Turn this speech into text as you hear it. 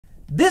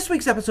This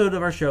week's episode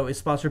of our show is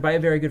sponsored by a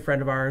very good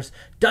friend of ours,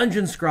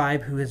 Dungeon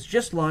Scribe, who has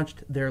just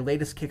launched their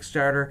latest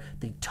Kickstarter,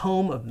 the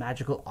Tome of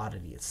Magical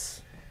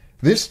Oddities.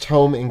 This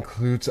tome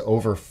includes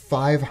over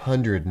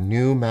 500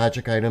 new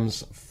magic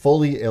items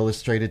fully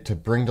illustrated to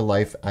bring to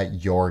life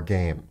at your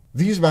game.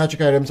 These magic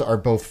items are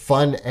both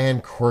fun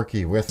and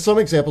quirky, with some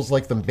examples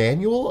like the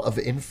Manual of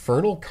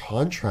Infernal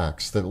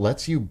Contracts that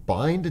lets you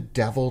bind a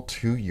devil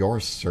to your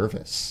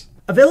service.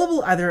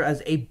 Available either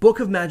as a book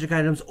of magic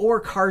items or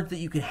cards that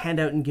you can hand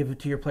out and give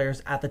to your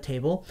players at the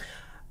table,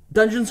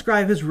 Dungeon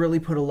Scribe has really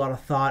put a lot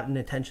of thought and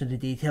attention to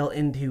detail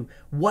into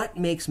what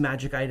makes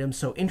magic items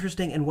so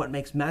interesting and what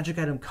makes magic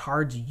item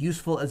cards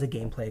useful as a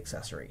gameplay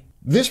accessory.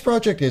 This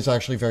project is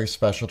actually very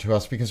special to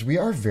us because we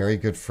are very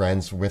good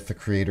friends with the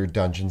creator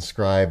Dungeon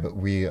Scribe.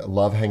 We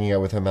love hanging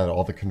out with him at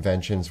all the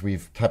conventions.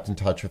 We've kept in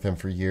touch with him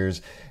for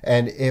years.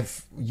 And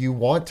if you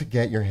want to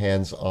get your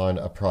hands on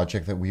a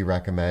project that we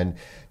recommend,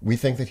 we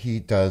think that he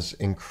does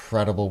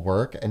incredible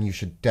work and you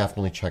should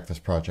definitely check this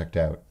project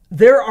out.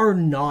 There are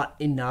not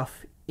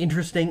enough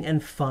interesting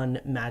and fun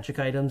magic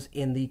items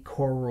in the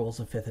core rules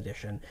of 5th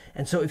edition.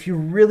 And so if you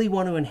really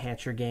want to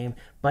enhance your game,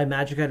 buy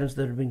magic items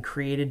that have been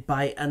created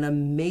by an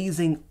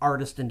amazing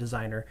artist and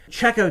designer.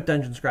 Check out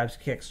Dungeon Scribe's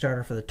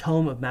Kickstarter for the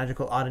Tome of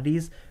Magical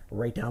Oddities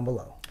right down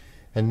below.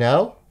 And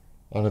now,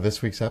 on to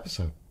this week's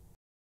episode.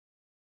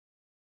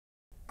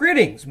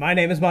 Greetings, my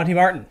name is Monty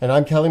Martin. And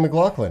I'm Kelly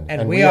McLaughlin.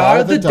 And we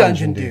are the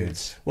Dungeon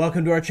Dudes.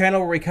 Welcome to our channel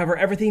where we cover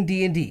everything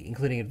D&D,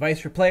 including advice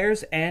for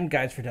players and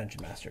guides for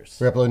Dungeon Masters.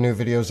 We upload new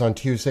videos on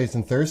Tuesdays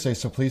and Thursdays,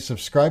 so please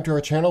subscribe to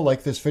our channel,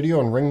 like this video,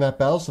 and ring that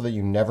bell so that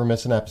you never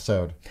miss an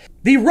episode.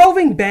 The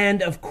roving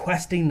band of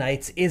questing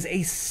knights is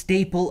a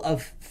staple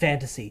of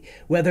fantasy.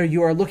 Whether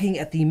you are looking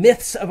at the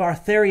myths of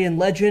Arthurian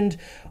legend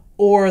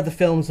or the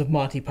films of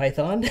Monty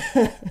Python,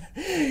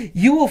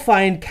 you will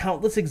find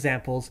countless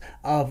examples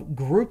of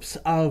groups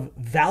of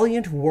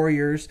valiant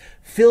warriors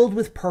filled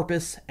with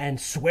purpose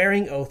and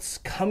swearing oaths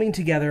coming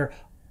together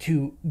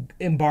to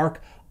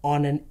embark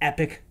on an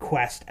epic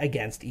quest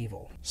against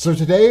evil. So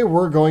today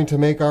we're going to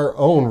make our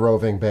own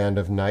roving band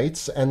of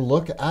knights and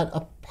look at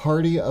a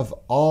party of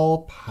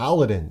all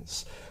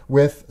paladins,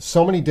 with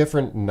so many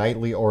different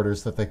knightly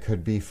orders that they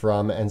could be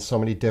from and so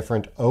many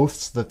different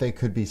oaths that they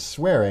could be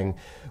swearing.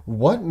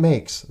 What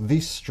makes the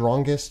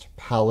strongest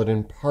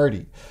paladin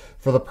party?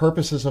 For the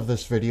purposes of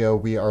this video,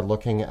 we are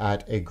looking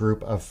at a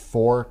group of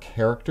 4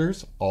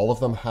 characters. All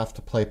of them have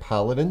to play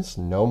paladins,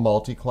 no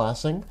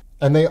multi-classing.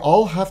 And they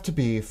all have to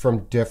be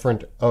from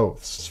different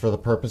oaths. For the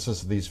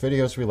purposes of these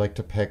videos, we like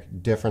to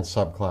pick different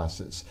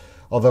subclasses.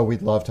 Although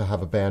we'd love to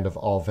have a band of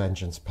all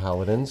vengeance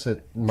paladins,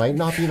 it might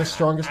not be the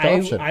strongest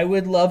option. I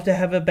would love to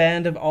have a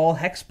band of all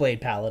hexblade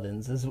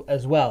paladins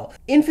as well.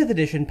 In 5th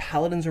edition,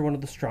 paladins are one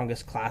of the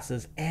strongest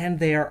classes, and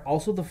they are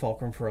also the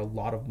fulcrum for a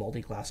lot of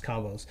multi-class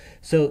combos.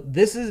 So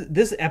this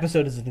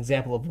episode is an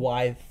example of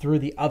why, through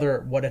the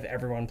other What If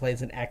Everyone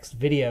Plays an X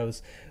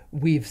videos,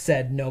 we've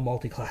said no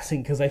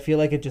multi-classing, because I feel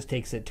like it just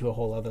takes it to a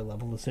whole other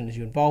level as soon as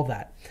you involve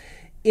that.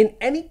 In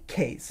any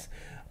case,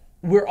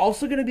 we're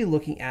also going to be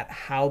looking at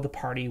how the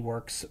party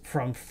works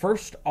from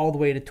 1st all the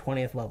way to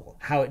 20th level,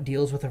 how it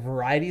deals with a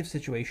variety of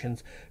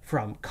situations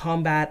from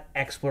combat,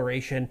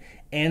 exploration,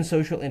 and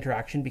social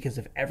interaction, because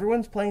if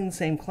everyone's playing the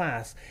same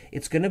class,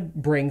 it's going to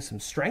bring some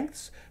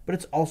strengths, but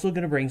it's also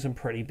going to bring some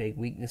pretty big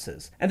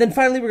weaknesses. And then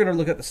finally, we're going to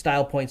look at the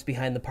style points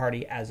behind the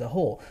party as a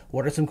whole.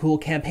 What are some cool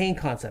campaign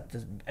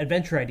concepts,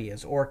 adventure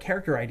ideas, or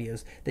character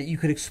ideas that you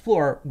could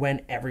explore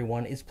when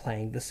everyone is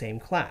playing the same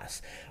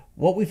class?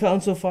 What we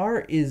found so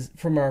far is,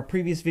 from our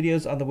previous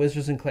videos on the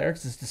Wizards and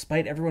Clerics, is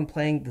despite everyone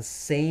playing the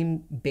same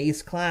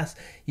base class,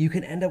 you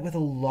can end up with a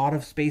lot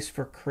of space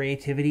for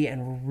creativity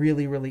and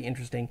really, really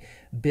interesting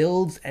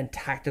builds and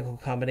tactical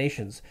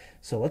combinations.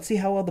 So let's see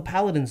how well the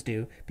Paladins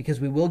do, because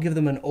we will give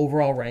them an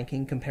overall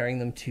ranking comparing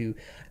them to,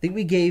 I think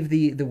we gave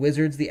the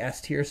Wizards the S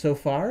tier so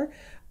far.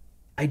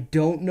 I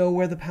don't know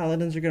where the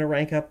Paladins are going to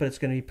rank up, but it's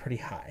going to be pretty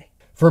high.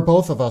 For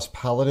both of us,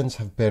 paladins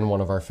have been one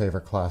of our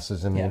favorite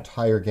classes in the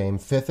entire game.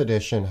 5th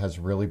edition has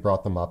really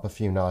brought them up a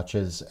few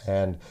notches,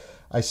 and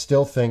I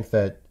still think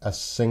that a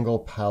single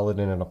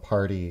paladin in a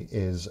party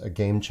is a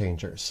game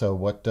changer. So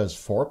what does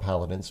 4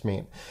 paladins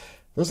mean?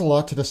 There's a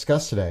lot to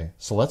discuss today,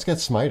 so let's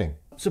get smiting.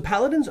 So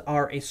paladins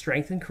are a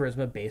strength and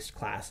charisma based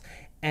class,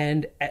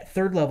 and at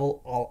 3rd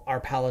level, all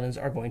our paladins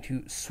are going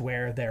to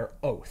swear their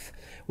oath,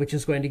 which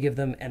is going to give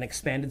them an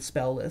expanded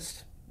spell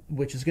list,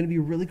 which is going to be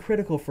really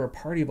critical for a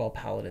party of all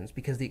paladins,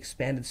 because the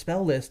expanded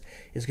spell list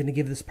is going to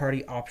give this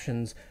party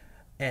options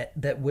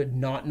that would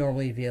not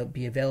normally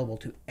be available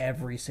to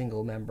every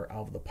single member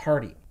of the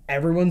party.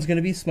 Everyone's going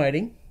to be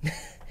smiting.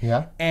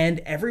 Yeah. And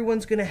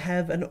everyone's going to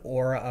have an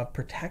aura of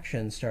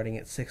protection starting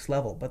at 6th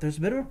level. But there's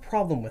a bit of a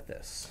problem with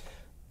this.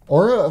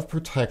 Aura of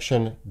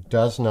Protection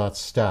does not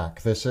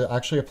stack. This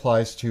actually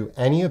applies to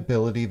any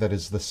ability that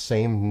is the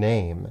same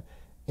name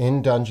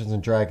in Dungeons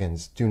 &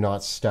 Dragons. Do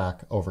not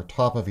stack over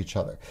top of each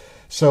other.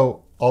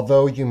 So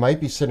although you might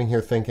be sitting here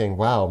thinking,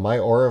 wow, my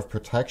Aura of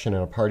Protection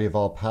in a party of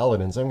all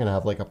paladins, I'm going to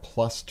have like a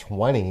plus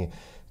 20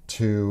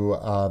 to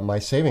my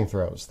saving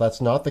throws.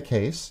 That's not the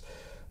case.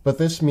 But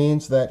this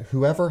means that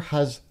whoever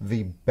has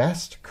the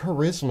best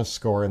charisma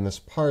score in this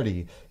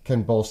party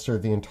can bolster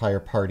the entire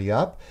party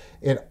up.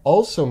 It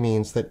also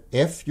means that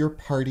if your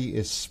party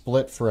is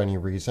split for any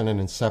reason and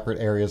in separate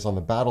areas on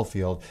the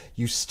battlefield,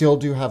 you still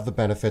do have the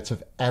benefits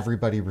of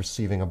everybody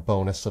receiving a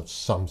bonus of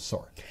some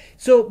sort.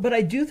 So, but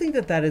I do think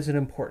that that is an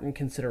important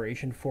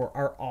consideration for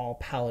our all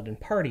Paladin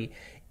party,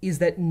 is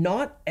that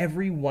not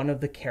every one of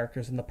the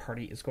characters in the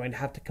party is going to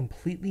have to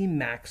completely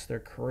max their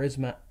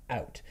charisma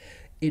out.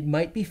 It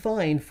might be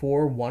fine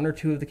for one or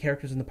two of the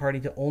characters in the party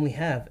to only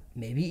have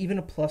maybe even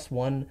a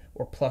 +1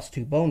 or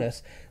 +2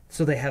 bonus,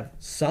 so they have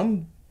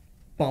some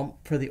bump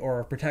for the aura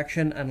of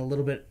protection and a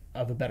little bit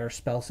of a better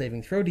spell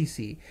saving throw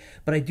DC.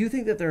 But I do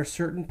think that there are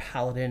certain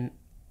Paladin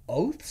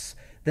oaths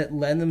that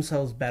lend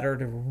themselves better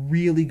to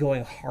really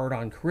going hard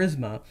on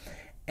charisma.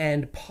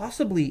 And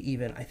possibly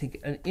even, I think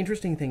an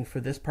interesting thing for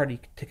this party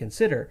to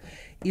consider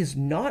is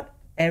not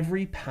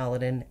every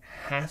Paladin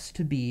has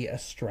to be a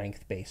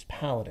strength-based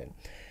Paladin.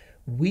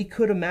 We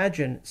could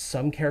imagine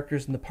some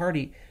characters in the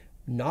party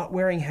not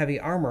wearing heavy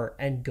armor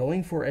and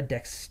going for a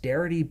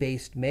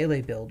dexterity-based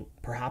melee build,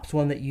 perhaps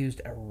one that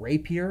used a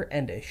rapier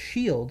and a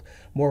shield,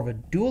 more of a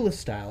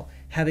duelist style,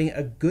 having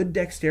a good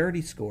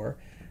dexterity score,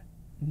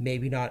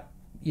 maybe not,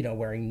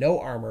 wearing no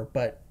armor,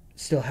 but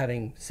still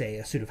having, say,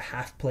 a suit of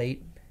half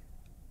plate,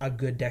 a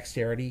good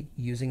dexterity,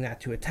 using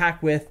that to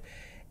attack with.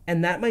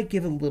 And that might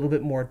give a little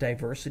bit more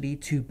diversity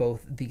to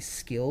both the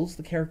skills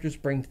the characters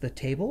bring to the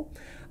table,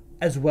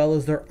 as well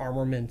as their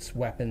armaments,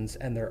 weapons,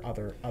 and their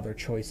other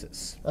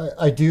choices.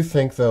 I do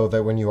think, though,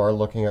 that when you are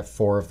looking at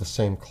 4 of the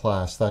same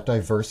class, that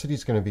diversity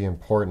is going to be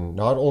important,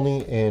 not only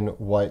in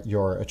what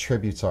your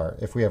attributes are.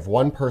 If we have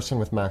one person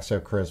with maxed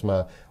out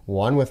charisma,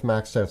 one with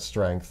maxed out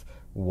strength,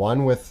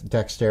 one with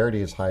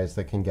dexterity as high as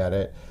they can get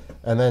it,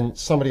 and then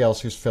somebody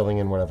else who's filling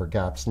in whatever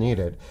gaps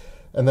needed.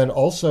 And then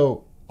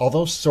also,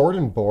 although sword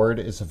and board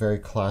is a very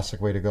classic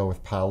way to go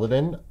with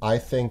Paladin, I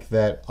think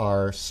that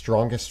our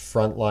strongest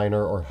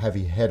frontliner or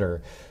heavy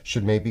hitter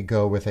should maybe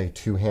go with a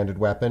two-handed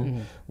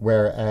weapon,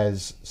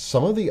 whereas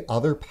some of the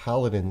other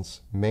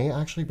Paladins may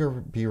actually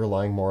be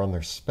relying more on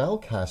their spell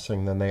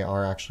casting than they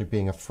are actually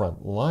being a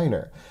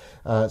frontliner.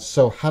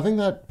 So having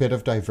that bit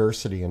of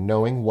diversity and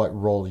knowing what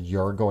role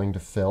you're going to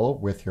fill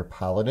with your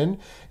Paladin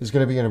is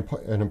going to be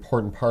an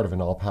important part of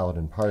an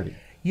all-Paladin party.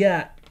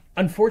 Yeah,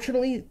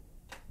 unfortunately,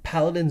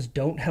 Paladins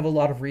don't have a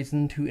lot of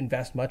reason to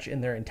invest much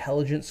in their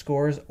intelligence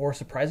scores or,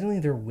 surprisingly,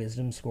 their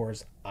wisdom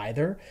scores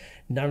either.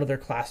 None of their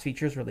class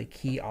features really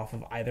key off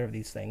of either of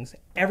these things.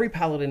 Every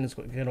Paladin is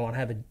going to want to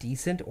have a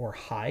decent or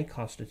high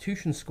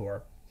constitution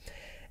score.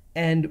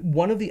 And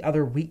one of the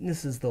other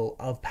weaknesses, though,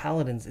 of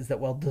Paladins is that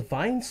while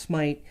Divine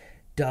Smite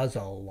does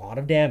a lot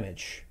of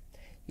damage,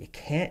 you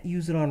can't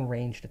use it on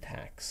ranged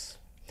attacks.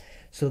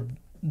 So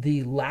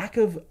the lack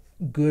of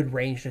good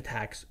ranged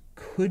attacks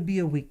could be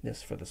a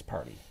weakness for this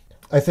party.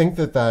 I think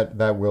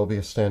that will be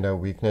a standout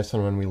weakness,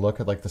 and when we look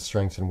at the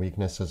strengths and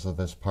weaknesses of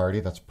this party,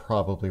 that's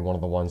probably one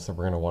of the ones that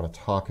we're going to want to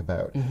talk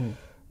about.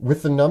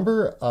 With the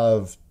number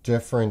of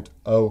different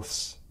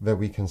oaths that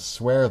we can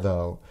swear,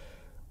 though,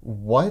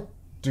 what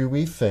do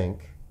we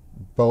think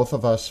both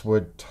of us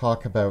would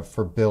talk about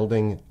for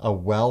building a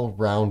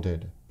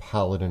well-rounded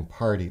Paladin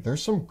party?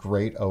 There's some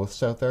great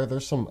oaths out there.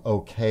 There's some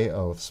okay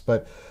oaths,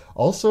 but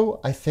also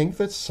I think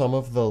that some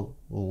of the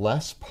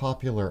less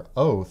popular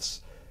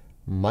oaths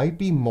might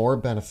be more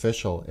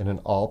beneficial in an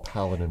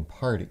all-Paladin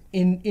party.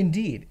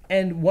 Indeed.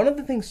 And one of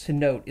the things to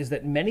note is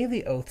that many of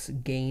the oaths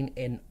gain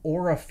an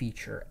aura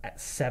feature at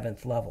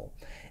 7th level.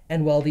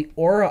 And while the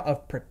aura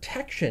of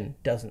protection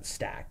doesn't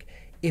stack,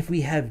 if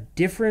we have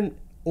different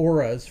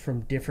auras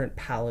from different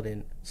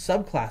Paladin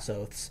subclass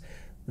oaths,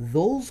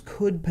 those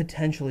could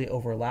potentially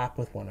overlap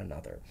with one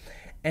another.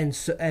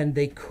 And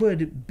they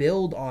could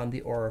build on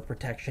the aura of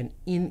protection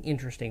in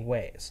interesting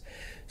ways.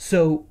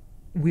 So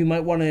we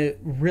might want to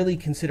really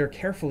consider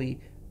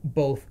carefully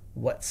both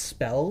what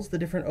spells the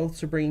different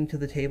oaths are bringing to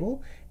the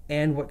table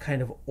and what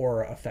kind of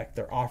aura effect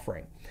they're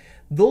offering.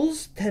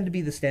 Those tend to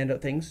be the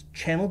standout things.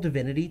 Channel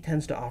Divinity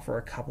tends to offer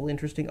a couple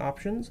interesting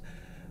options,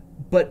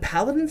 but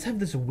Paladins have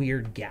this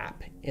weird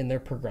gap in their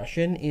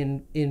progression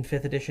in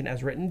 5th edition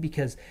as written,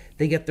 because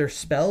they get their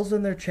spells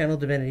and their Channel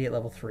Divinity at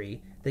level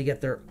 3, they get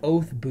their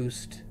oath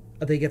boost,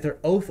 they get their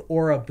oath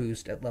aura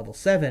boost at level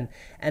 7,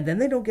 and then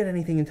they don't get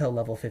anything until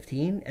level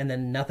 15, and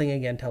then nothing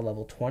again until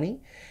level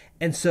 20.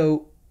 And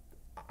so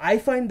I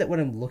find that when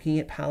I'm looking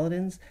at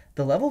Paladins,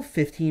 the level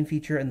 15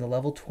 feature and the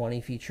level 20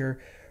 feature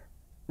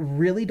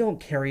really don't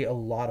carry a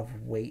lot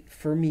of weight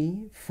for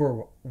me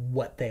for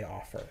what they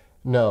offer.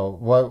 No,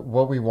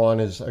 what we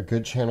want is a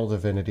good Channel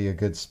Divinity, a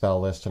good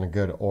spell list, and a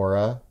good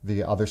aura.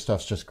 The other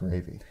stuff's just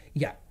gravy.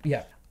 Yeah.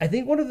 I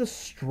think one of the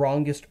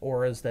strongest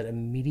auras that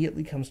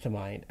immediately comes to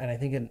mind, and I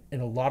think in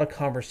a lot of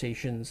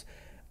conversations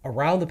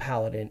around the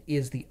Paladin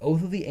is the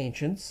Oath of the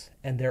Ancients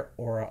and their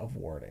Aura of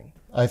Warding.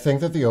 I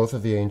think that the Oath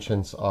of the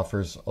Ancients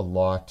offers a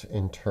lot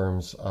in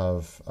terms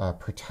of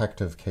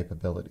protective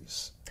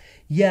capabilities.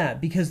 Yeah,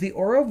 because the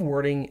Aura of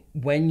Warding,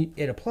 when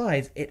it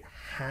applies, it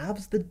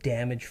halves the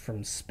damage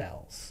from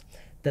spells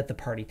that the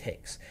party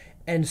takes.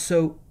 And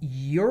so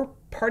your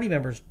party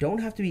members don't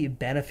have to be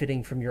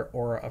benefiting from your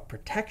Aura of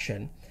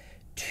Protection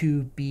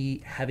to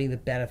be having the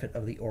benefit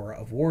of the Aura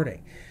of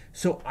Warding.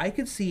 So I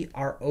could see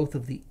our Oath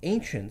of the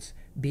Ancients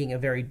being a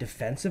very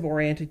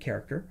defensive-oriented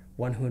character,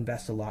 one who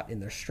invests a lot in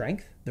their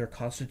strength, their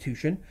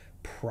constitution,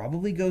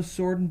 probably goes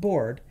sword and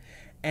board,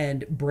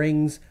 and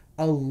brings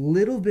a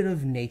little bit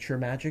of nature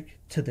magic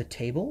to the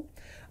table.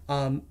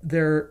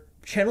 Their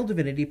channel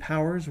divinity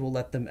powers will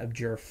let them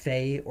abjure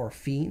fae or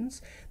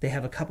fiends. They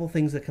have a couple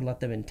things that can let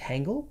them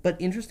entangle, but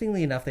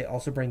interestingly enough, they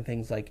also bring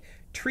things like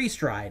tree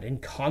stride and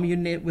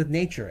commune with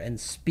nature and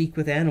speak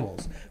with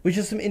animals, which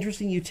is some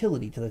interesting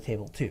utility to the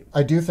table too.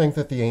 I do think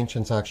that the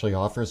Ancients actually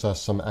offers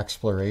us some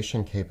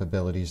exploration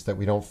capabilities that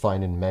we don't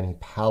find in many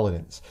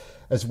Paladins.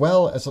 As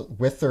well as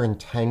with their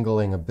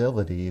entangling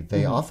ability,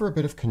 they offer a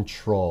bit of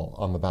control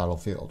on the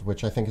battlefield,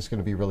 which I think is going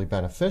to be really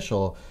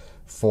beneficial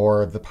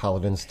for the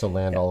Paladins to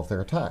land all of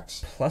their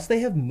attacks. Plus they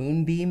have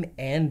Moonbeam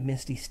and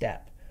Misty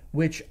Step,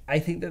 which I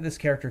think that this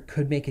character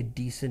could make a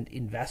decent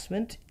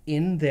investment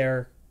in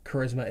their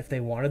charisma if they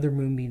wanted their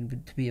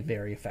Moonbeam to be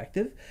very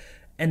effective.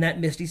 And that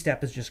Misty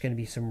Step is just going to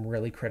be some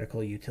really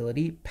critical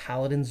utility.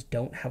 Paladins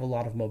don't have a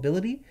lot of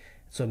mobility,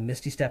 so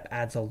Misty Step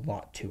adds a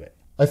lot to it.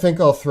 I think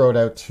I'll throw it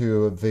out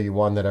to the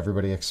one that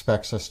everybody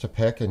expects us to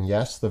pick, and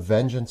yes, the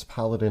Vengeance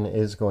Paladin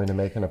is going to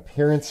make an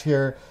appearance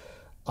here.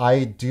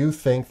 I do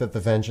think that the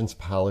Vengeance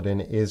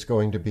Paladin is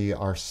going to be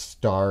our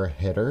star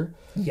hitter.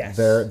 Yes.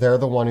 They're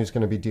the one who's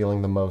going to be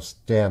dealing the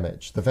most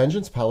damage. The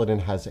Vengeance Paladin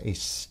has a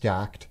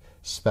stacked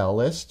spell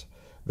list.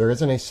 There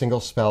isn't a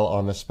single spell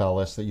on the spell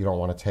list that you don't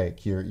want to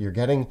take. You're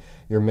getting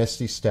your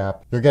Misty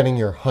Step, you're getting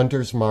your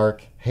Hunter's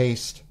Mark,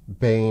 Haste,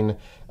 Bane.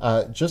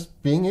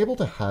 Just being able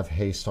to have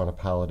haste on a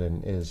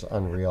Paladin is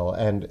unreal.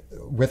 And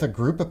with a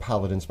group of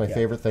Paladins, my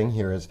favorite thing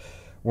here is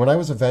when I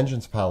was a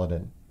Vengeance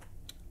Paladin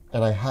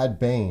and I had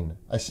Bane,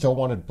 I still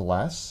wanted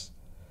Bless.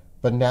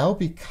 But now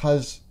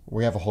because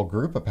we have a whole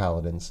group of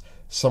Paladins,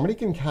 somebody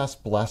can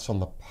cast Bless on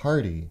the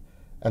party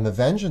and the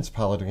Vengeance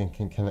Paladin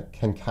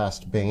can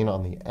cast Bane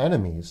on the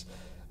enemies,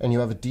 and you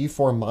have a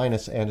D4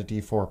 minus and a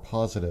D4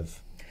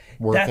 positive.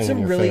 That's a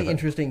really favor.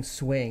 interesting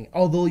swing.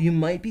 Although you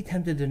might be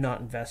tempted to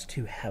not invest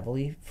too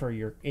heavily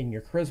in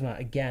your charisma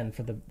again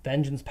for the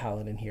Vengeance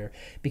Paladin here,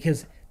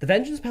 because the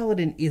Vengeance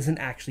Paladin isn't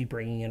actually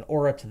bringing an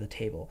aura to the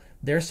table.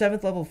 Their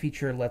 7th level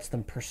feature lets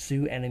them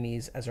pursue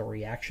enemies as a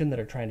reaction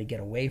that are trying to get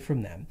away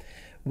from them,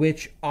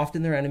 which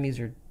often their enemies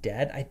are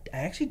dead. I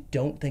actually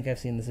don't think I've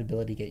seen this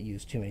ability get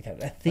used too many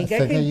times. I think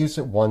I used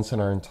it once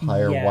in our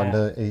entire 1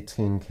 to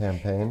 18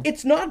 campaign.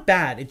 It's not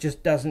bad. It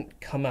just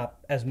doesn't come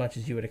up as much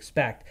as you would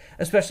expect,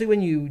 especially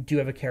when you do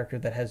have a character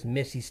that has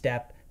Misty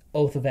Step,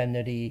 Oath of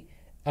Enmity,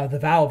 the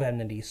Vow of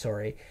Enmity,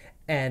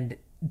 and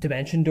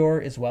Dimension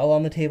Door as well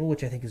on the table,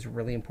 which I think is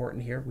really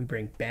important here. We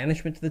bring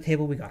Banishment to the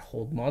table, we got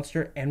Hold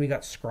Monster, and we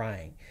got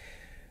Scrying.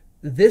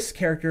 This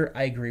character,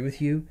 I agree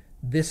with you.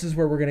 This is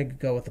where we're going to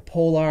go with the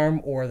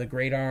polearm or the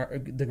great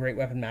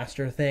weapon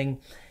master thing.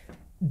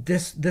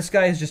 This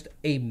guy is just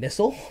a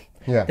missile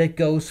that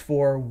goes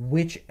for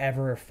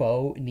whichever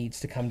foe needs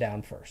to come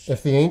down first.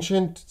 If the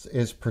Ancient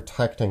is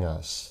protecting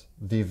us,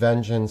 the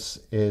Vengeance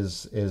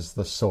is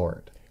the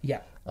sword.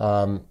 Yeah.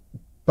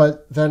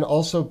 But then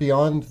also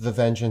beyond the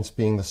Vengeance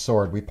being the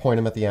sword, we point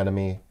him at the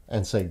enemy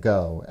and say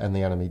go, and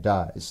the enemy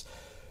dies.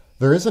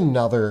 There is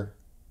another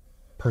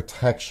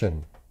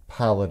protection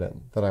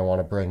Paladin that I want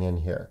to bring in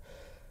here.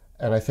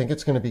 And I think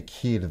it's going to be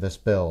key to this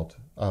build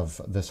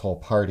of this whole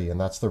party, and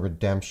that's the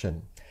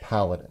Redemption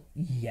Paladin.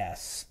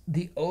 Yes.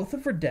 The Oath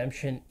of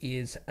Redemption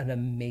is an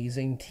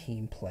amazing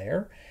team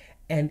player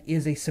and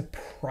is a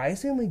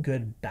surprisingly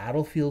good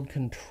battlefield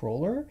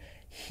controller,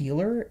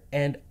 healer,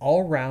 and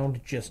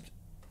all-round just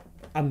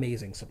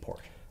amazing support.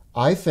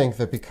 I think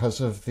that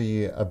because of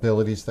the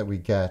abilities that we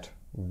get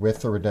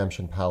with the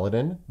Redemption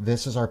Paladin,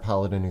 this is our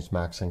Paladin who's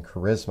maxing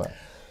Charisma.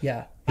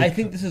 Yeah. I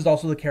think this is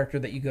also the character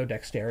that you go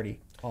Dexterity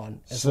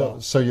on as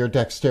well. So your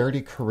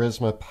Dexterity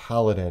Charisma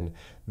Paladin,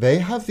 they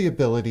have the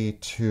ability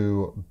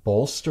to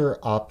bolster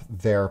up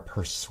their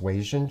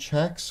persuasion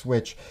checks,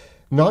 which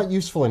not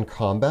useful in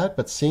combat,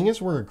 but seeing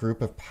as we're a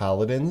group of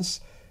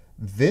Paladins,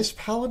 this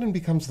Paladin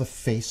becomes the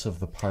face of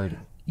the party.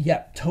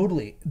 Yeah,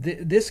 totally.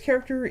 This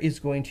character is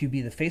going to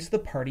be the face of the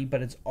party,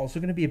 but it's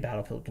also going to be a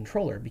battlefield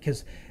controller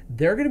because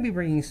they're going to be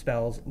bringing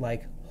spells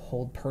like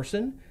Hold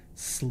Person,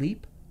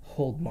 Sleep,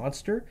 Hold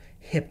Monster,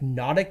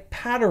 Hypnotic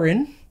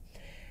Pattern,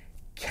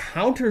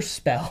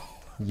 Counterspell.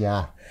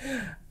 Yeah.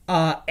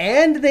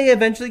 And they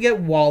eventually get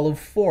Wall of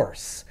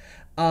Force.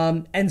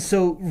 And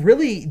so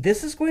really,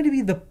 this is going to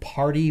be the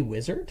party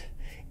wizard.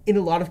 In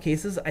a lot of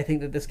cases, I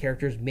think that this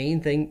character's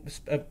main thing,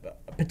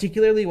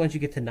 particularly once you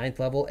get to 9th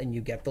level and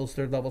you get those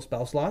 3rd level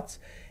spell slots,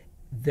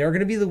 they're going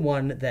to be the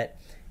one that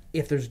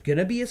if there's going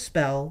to be a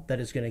spell that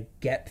is going to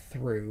get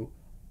through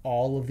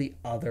all of the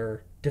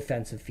other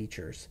defensive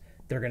features,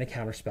 they're going to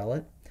counterspell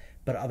it.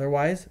 But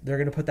otherwise, they're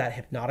going to put that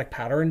hypnotic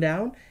pattern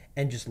down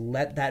and just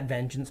let that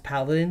Vengeance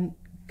Paladin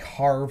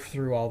carve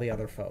through all the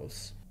other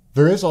foes.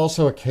 There is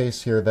also a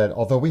case here that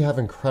although we have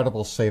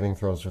incredible saving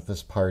throws with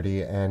this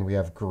party and we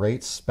have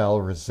great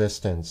spell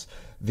resistance,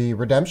 the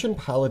Redemption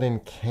Paladin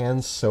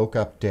can soak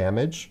up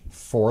damage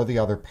for the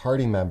other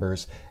party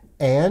members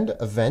and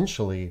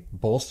eventually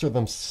bolster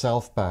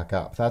themselves back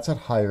up. That's at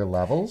higher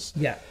levels.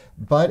 Yeah.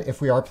 But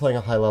if we are playing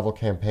a high-level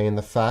campaign,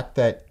 the fact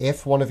that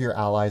if one of your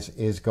allies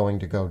is going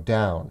to go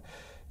down,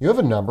 you have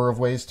a number of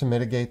ways to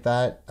mitigate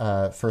that.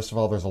 First of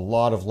all, there's a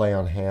lot of lay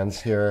on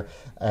hands here.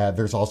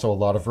 There's also a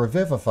lot of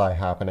revivify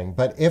happening.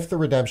 But if the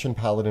Redemption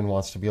Paladin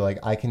wants to be like,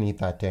 I can eat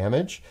that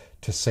damage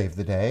to save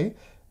the day,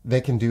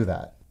 they can do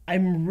that.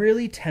 I'm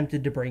really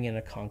tempted to bring in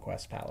a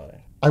Conquest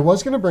Paladin. I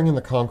was going to bring in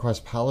the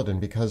Conquest Paladin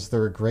because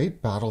they're a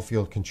great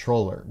battlefield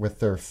controller with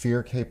their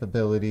fear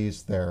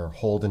capabilities, their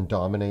hold and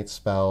dominate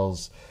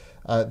spells.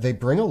 They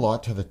bring a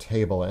lot to the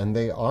table, and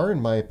they are,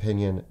 in my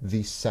opinion,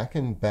 the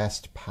second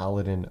best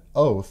Paladin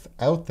oath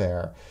out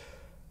there.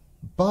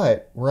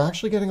 But we're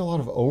actually getting a lot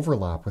of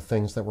overlap with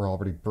things that we're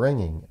already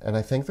bringing, and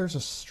I think there's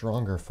a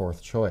stronger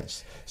fourth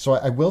choice. So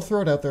I will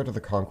throw it out there to the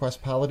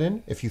Conquest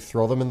Paladin. If you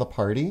throw them in the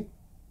party,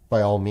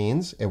 by all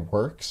means, it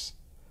works.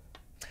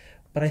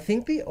 But I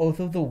think the Oath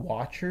of the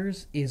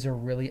Watchers is a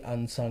really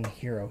unsung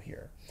hero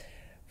here.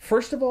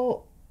 First of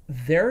all,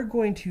 they're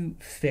going to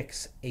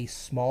fix a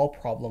small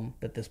problem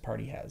that this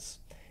party has.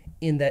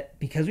 In that,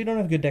 because we don't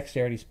have good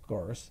dexterity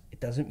scores,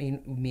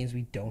 it means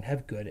we don't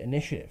have good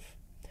initiative.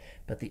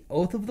 But the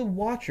Oath of the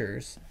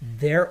Watchers,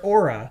 their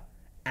aura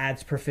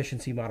adds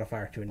proficiency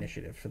modifier to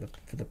initiative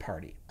for the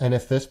party. And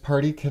if this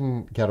party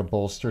can get a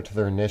bolster to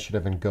their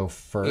initiative and go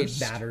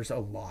first, it matters a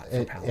lot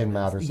for Paladins. It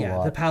matters a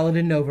lot. The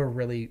Paladin Nova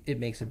really, it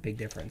makes a big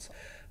difference.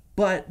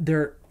 But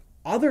their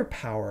other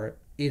power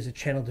is a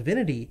Channel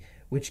Divinity,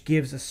 which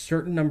gives a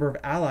certain number of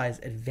allies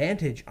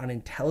advantage on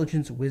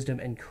intelligence, wisdom,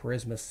 and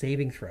charisma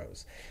saving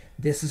throws.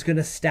 This is going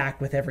to stack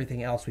with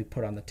everything else we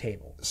put on the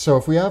table. So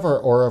if we have our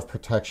Aura of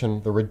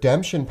Protection, the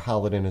Redemption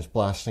Paladin is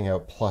blasting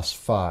out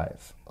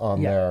 +5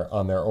 on their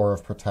Aura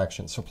of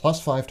Protection. So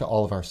 +5 to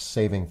all of our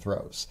saving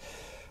throws.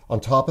 On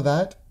top of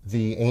that,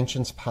 the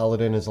Ancient's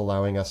Paladin is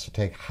allowing us to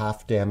take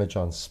half damage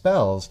on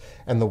spells,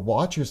 and the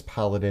Watcher's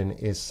Paladin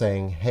is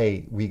saying,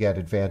 hey, we get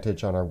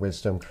advantage on our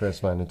Wisdom,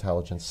 Charisma, and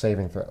Intelligence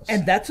saving throws.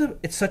 And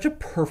it's such a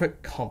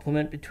perfect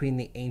complement between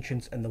the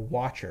Ancients and the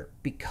Watcher,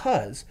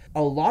 because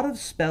a lot of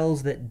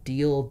spells that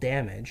deal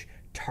damage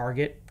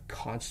target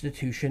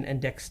Constitution and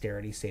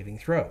Dexterity saving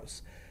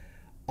throws.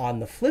 On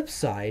the flip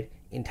side,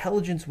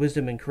 Intelligence,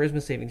 Wisdom, and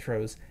Charisma saving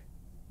throws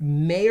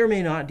may or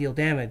may not deal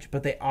damage,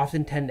 but they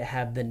often tend to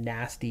have the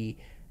nasty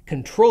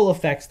control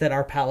effects that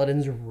our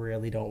Paladins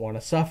really don't want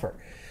to suffer.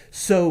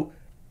 So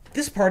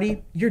this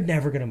party, you're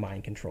never going to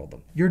mind control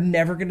them. You're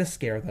never going to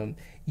scare them.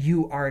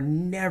 You are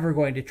never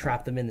going to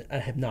trap them in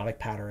a hypnotic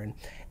pattern.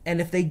 And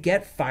if they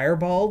get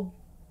fireballed,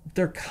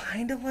 they're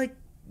kind of like,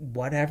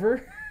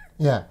 whatever.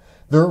 Yeah.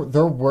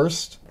 Their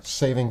worst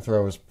saving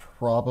throw is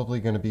probably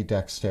going to be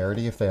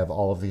Dexterity if they have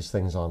all of these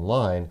things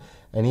online.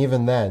 And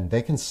even then,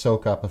 they can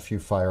soak up a few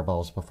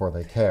fireballs before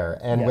they care.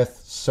 And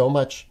with so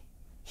much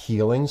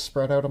healing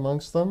spread out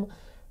amongst them,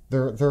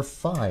 they're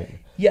fine.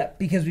 Yeah,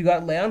 because we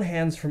got lay on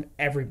hands from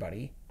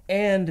everybody.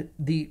 And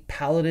the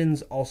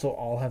Paladins also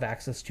all have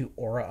access to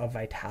Aura of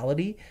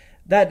Vitality.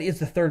 That is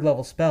the 3rd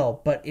level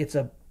spell, but it's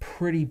a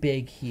pretty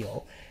big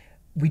heal.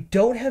 We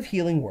don't have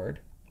Healing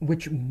Word,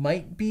 which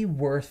might be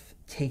worth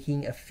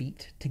taking a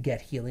feat to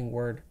get Healing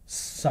Word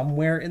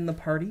somewhere in the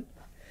party.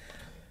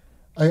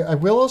 I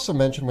will also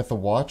mention with the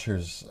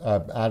Watchers,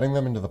 adding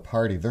them into the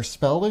party, their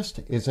spell list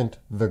isn't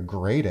the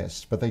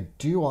greatest, but they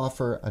do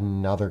offer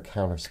another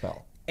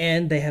counterspell.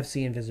 And they have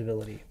See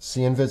Invisibility.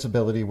 See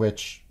Invisibility,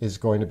 which is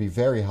going to be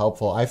very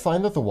helpful. I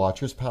find that the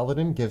Watchers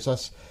Paladin gives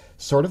us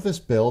sort of this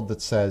build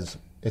that says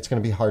it's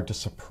going to be hard to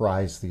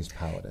surprise these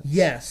Paladins.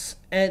 Yes,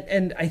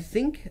 and I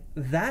think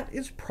that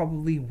is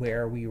probably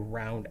where we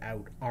round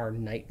out our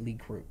nightly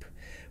group.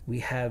 We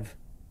have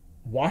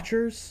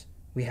Watchers,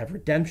 we have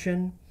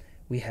Redemption,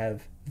 we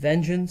have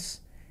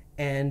Vengeance,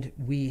 and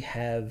we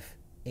have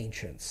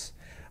Ancients.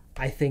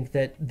 I think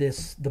that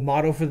the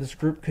motto for this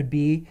group could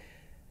be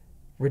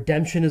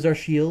Redemption is our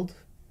shield,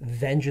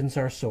 Vengeance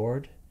our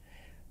sword.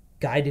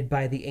 Guided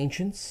by the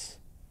Ancients,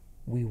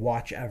 we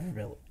watch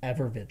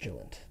ever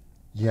vigilant.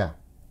 Yeah,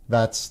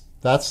 that's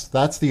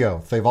the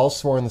oath. They've all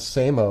sworn the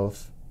same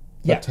oath,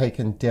 but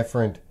taken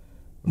different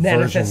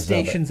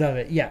manifestations of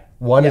it. Yeah.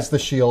 One is the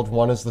shield,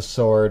 one is the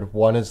sword,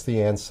 one is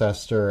the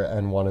ancestor,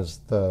 and one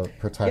is the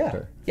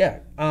protector. Yeah.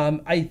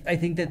 I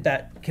think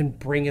that can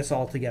bring us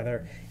all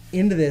together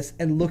into this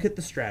and look at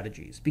the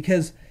strategies,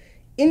 because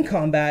in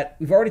combat,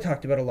 we've already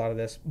talked about a lot of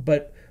this,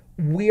 but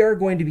we are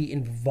going to be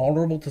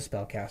invulnerable to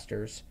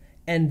spellcasters.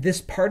 And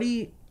this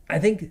party, I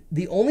think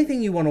the only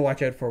thing you want to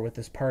watch out for with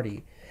this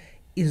party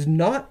is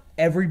not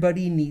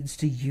everybody needs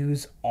to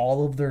use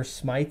all of their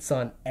smites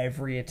on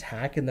every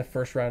attack in the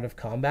first round of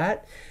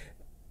combat,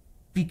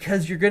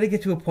 because you're going to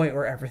get to a point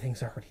where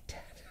everything's already dead.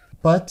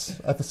 But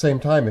at the same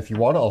time, if you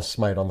want to all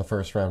smite on the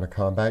first round of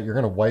combat, you're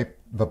going to wipe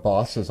the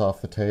bosses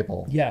off the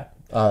table. Yeah.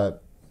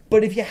 But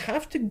if you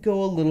have to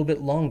go a little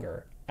bit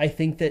longer, I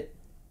think that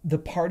the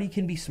party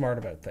can be smart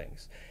about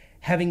things.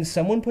 Having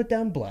someone put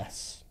down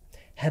Bless,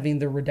 having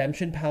the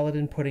Redemption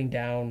Paladin putting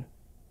down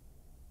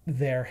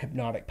their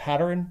Hypnotic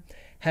Pattern,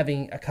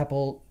 having a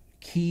couple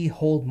key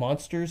hold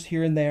monsters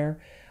here and there,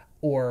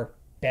 or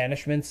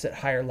banishments at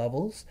higher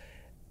levels,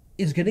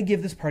 is going to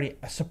give this party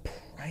a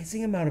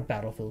surprising amount of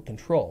battlefield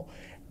control.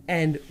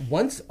 And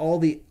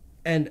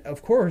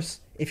of course,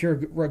 if you're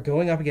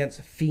going up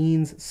against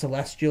fiends,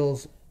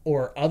 celestials,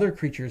 or other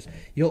creatures,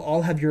 you'll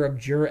all have your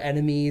abjure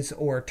enemies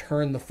or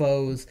turn the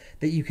foes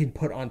that you can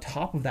put on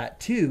top of that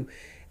too.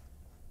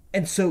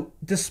 And so,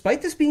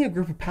 despite this being a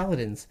group of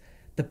paladins,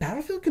 the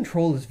battlefield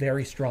control is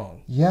very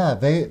strong. Yeah,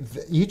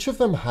 each of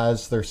them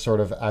has their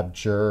sort of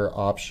abjure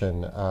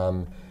option.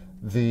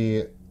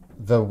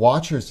 The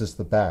Watchers is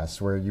the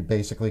best, where you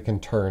basically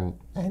can turn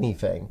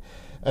anything.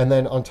 And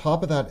then on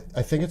top of that,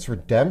 I think its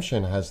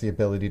Redemption has the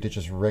ability to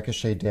just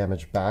ricochet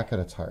damage back at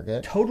a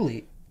target.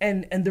 Totally.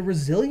 And the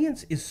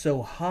resilience is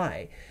so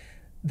high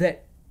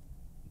that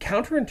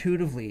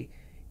counterintuitively,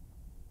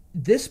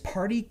 this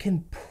party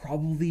can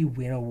probably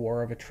win a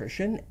war of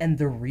attrition, and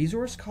the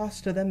resource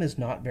cost to them is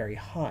not very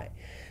high.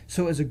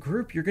 So as a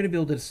group, you're going to be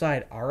able to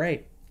decide, all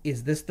right,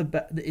 is this the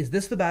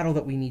battle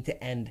that we need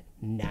to end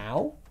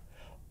now?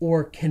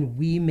 Or can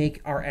we make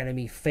our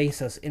enemy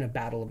face us in a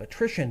battle of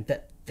attrition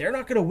that they're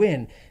not going to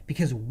win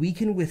because we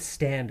can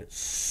withstand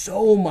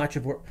so much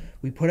of what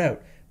we put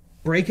out?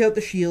 Break out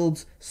the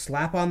shields,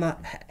 slap on the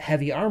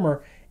heavy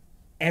armor.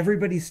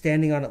 Everybody's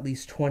standing on at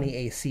least 20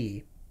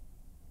 AC.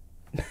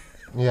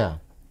 Yeah.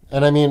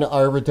 And I mean,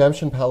 our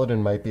Redemption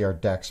Paladin might be our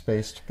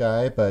dex-based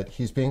guy, but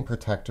he's being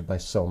protected by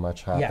so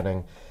much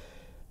happening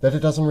that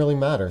it doesn't really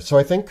matter. So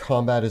I think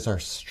combat is our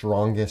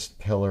strongest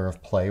pillar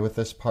of play with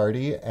this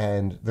party,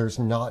 and there's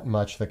not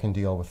much that can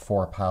deal with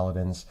 4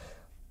 paladins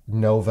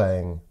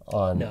novaing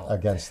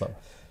against them.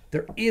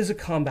 There is a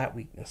combat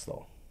weakness,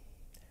 though.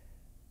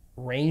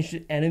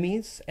 Ranged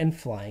enemies and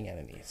flying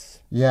enemies.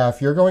 Yeah,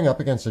 if you're going up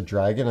against a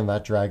dragon and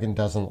that dragon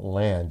doesn't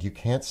land, you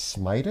can't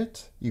smite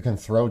it. You can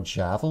throw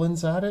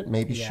javelins at it,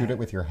 maybe shoot it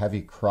with your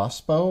heavy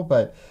crossbow,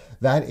 but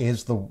that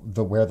is the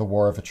where the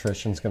war of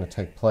attrition is going to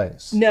take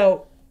place.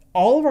 Now,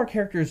 all of our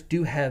characters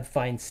do have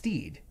Find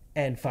Steed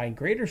and Find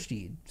Greater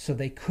Steed, so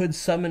they could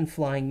summon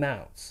flying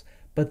mounts.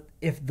 But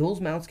if those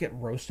mounts get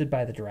roasted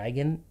by the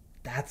dragon,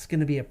 that's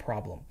going to be a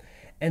problem.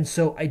 And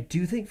so I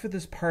do think for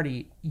this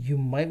party, you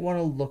might want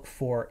to look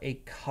for a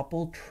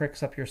couple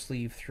tricks up your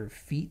sleeve through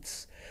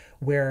feats,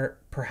 where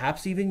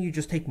perhaps even you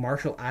just take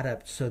Martial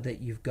Adept so that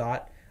you've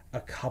got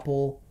a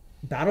couple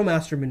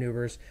Battlemaster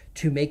maneuvers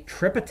to make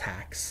trip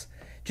attacks.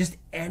 Just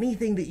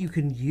anything that you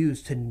can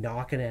use to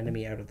knock an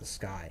enemy out of the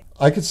sky.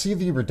 I could see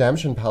the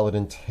Redemption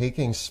Paladin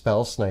taking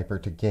Spell Sniper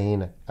to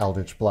gain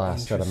Eldritch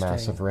Blast at a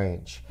massive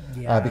range.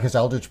 Yeah. Because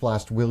Eldritch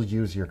Blast will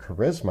use your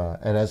Charisma,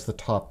 and as the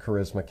top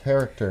Charisma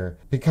character,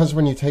 because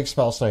when you take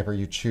Spell Sniper,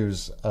 you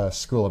choose a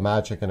School of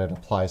Magic and it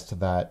applies to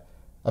that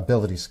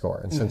ability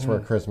score. And since we're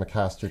a Charisma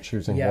caster,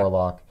 choosing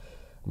Warlock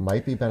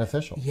might be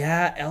beneficial.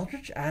 Yeah,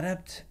 Eldritch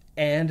Adept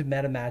and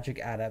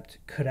Metamagic Adept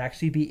could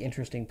actually be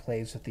interesting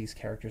plays with these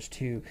characters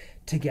too,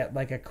 to get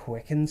like a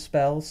Quicken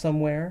spell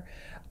somewhere.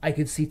 I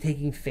could see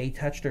taking Fey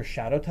Touched or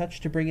Shadow Touch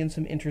to bring in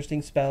some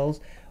interesting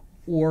spells,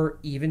 or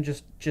even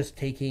just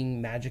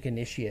taking Magic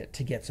Initiate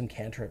to get some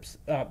cantrips,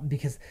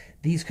 because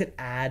these could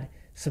add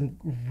some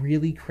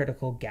really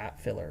critical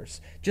gap fillers.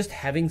 Just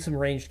having some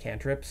ranged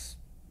cantrips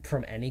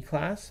from any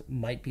class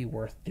might be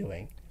worth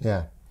doing.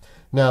 Yeah.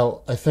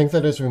 Now, I think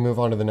that as we move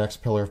on to the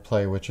next pillar of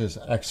play, which is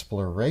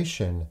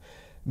exploration,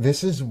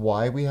 this is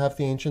why we have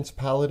the Ancient's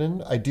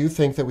Paladin. I do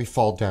think that we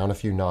fall down a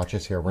few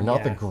notches here. We're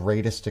not the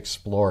greatest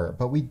explorer,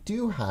 but we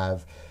do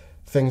have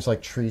things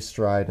like Tree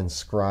Stride and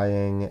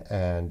Scrying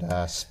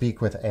and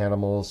Speak with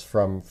Animals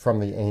from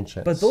the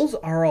Ancients. But those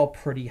are all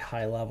pretty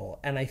high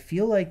level, and I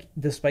feel like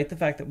despite the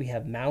fact that we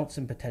have mounts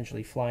and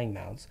potentially flying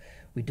mounts,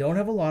 we don't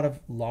have a lot of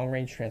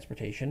long-range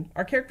transportation.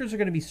 Our characters are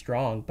going to be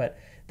strong, but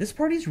this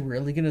party's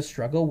really going to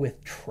struggle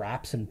with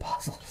traps and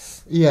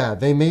puzzles. Yeah,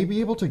 they may be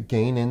able to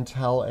gain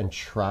intel and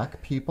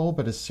track people,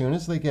 but as soon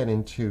as they get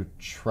into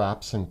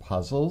traps and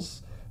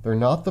puzzles, they're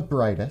not the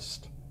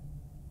brightest,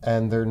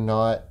 and they're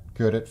not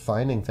good at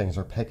finding things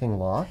or picking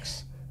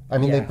locks. I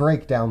mean, they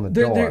break down the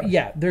door.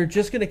 They're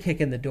just going to kick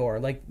in the door.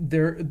 Like,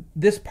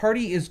 this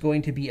party is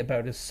going to be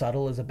about as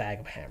subtle as a bag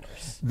of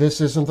hammers.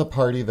 This isn't the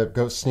party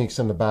that sneaks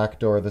in the back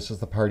door. This is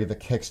the party that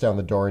kicks down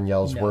the door and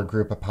yells, "We're a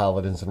group of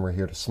paladins and we're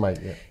here to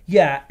smite you."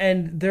 Yeah,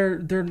 and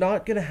they're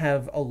not going to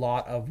have a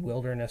lot of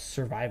wilderness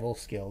survival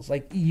skills.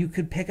 Like, you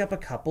could pick up a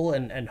couple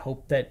and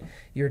hope that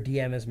your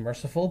DM is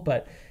merciful,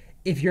 but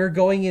if you're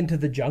going into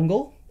the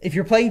jungle If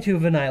you're playing Tomb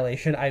of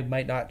Annihilation, I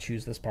might not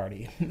choose this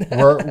party.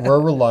 We're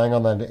relying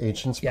on that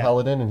Ancients Yeah.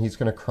 Paladin, and he's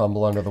going to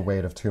crumble under the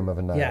weight of Tomb of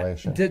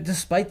Annihilation.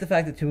 Despite the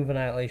fact that Tomb of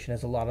Annihilation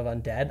has a lot of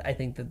undead, I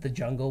think that the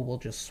jungle will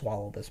just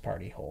swallow this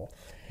party whole.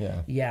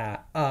 Yeah. Yeah.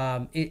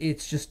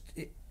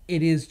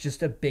 It is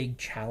just a big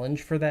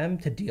challenge for them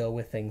to deal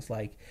with things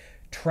like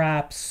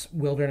traps,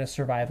 wilderness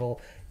survival.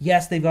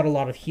 Yes, they've got a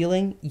lot of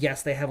healing.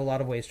 Yes, they have a lot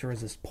of ways to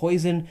resist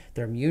poison.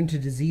 They're immune to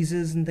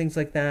diseases and things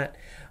like that.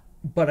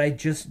 But I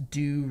just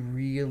do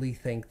really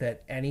think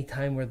that any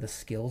time where the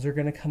skills are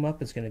going to come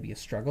up is going to be a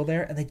struggle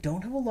there. And they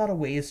don't have a lot of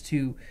ways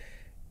to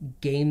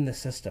game the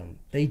system.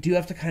 They do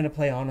have to kind of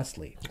play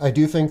honestly. I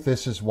do think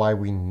this is why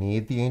we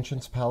need the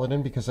Ancients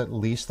Paladin, because at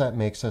least that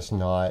makes us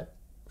not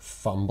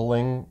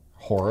fumbling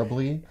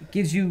horribly. It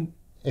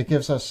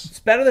gives us...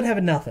 It's better than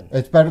having nothing.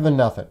 It's better than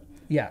nothing.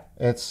 Yeah.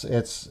 It's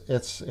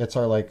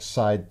our like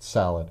side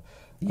salad.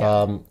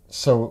 Yeah.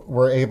 So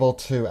we're able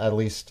to at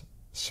least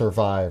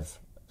survive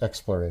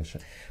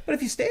exploration. But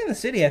if you stay in the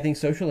city, I think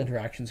social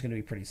interaction is going to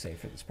be pretty safe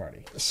for this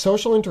party.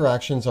 Social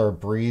interactions are a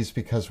breeze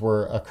because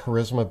we're a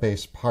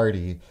charisma-based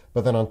party,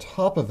 but then on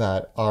top of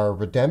that, our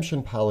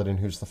Redemption Paladin,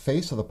 who's the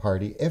face of the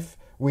party, if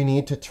we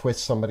need to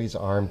twist somebody's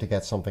arm to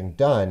get something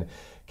done,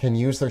 can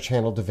use their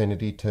channel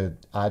divinity to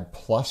add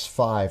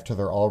 +5 to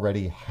their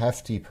already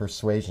hefty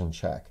persuasion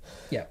check.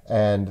 Yeah.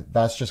 And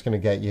that's just going to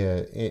get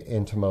you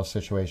into most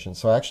situations.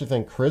 So I actually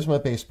think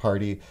charisma-based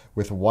party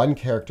with one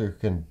character who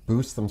can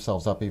boost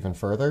themselves up even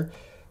further,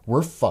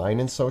 we're fine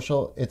in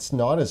social. It's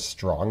not as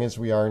strong as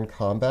we are in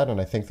combat, and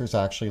I think there's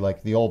actually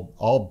like the old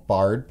all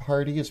bard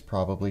party is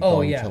probably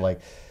going to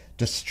like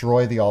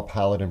destroy the all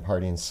paladin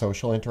party in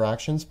social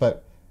interactions,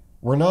 but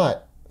we're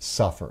not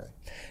suffering.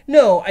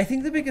 No, I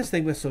think the biggest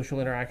thing with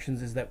social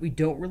interactions is that we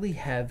don't really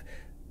have...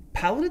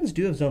 Paladins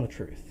do have Zone of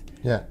Truth.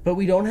 Yeah. But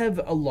we don't have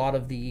a lot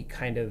of the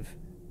kind of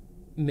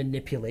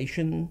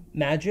manipulation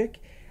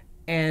magic,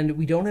 and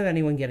we don't have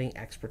anyone getting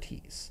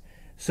expertise.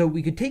 So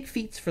we could take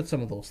feats for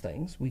some of those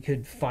things. We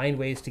could find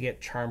ways to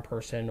get Charm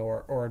Person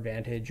or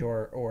Advantage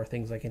or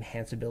things like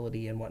Enhance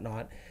Ability and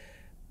whatnot.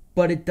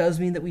 But it does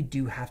mean that we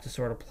do have to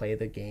sort of play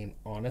the game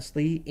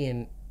honestly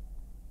in...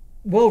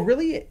 Well,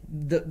 really,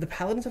 the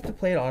Paladins have to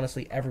play it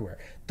honestly everywhere.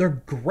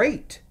 They're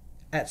great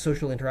at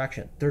social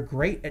interaction. They're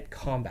great at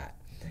combat.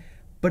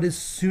 But as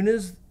soon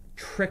as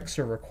tricks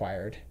are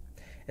required,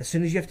 as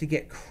soon as you have to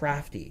get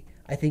crafty,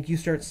 I think you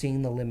start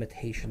seeing the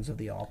limitations of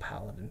the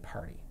all-Paladin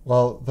party.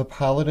 Well, the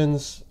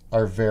Paladins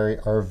are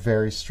a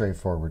very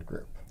straightforward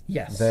group.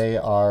 Yes. They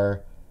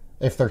are...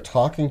 If they're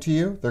talking to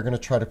you, they're going to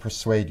try to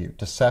persuade you.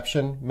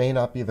 Deception may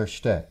not be their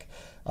shtick.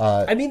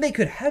 I mean, they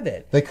could have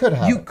it. They could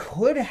have You it.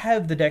 could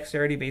have the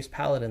dexterity-based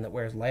paladin that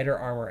wears lighter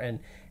armor and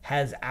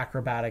has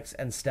acrobatics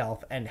and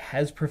stealth and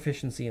has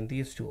proficiency in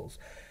thieves' tools.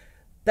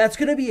 That's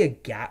going to be a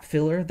gap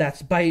filler.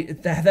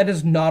 That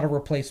is not a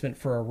replacement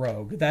for a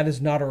rogue. That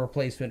is not a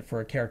replacement for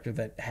a character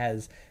that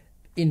has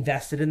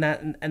invested in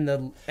that,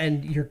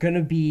 and you're going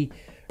to be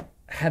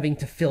having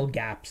to fill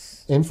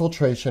gaps.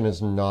 Infiltration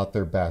is not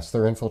their best.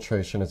 Their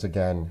infiltration is,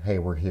 again, hey,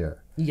 we're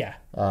here. Yeah.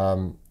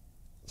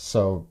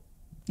 So...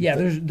 Yeah,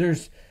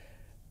 there's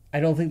I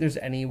don't think there's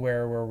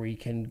anywhere where we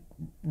can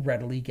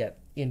readily get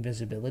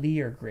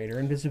invisibility or greater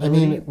I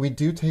invisibility. mean, we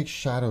do take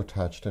shadow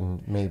touched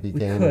and maybe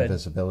gain could.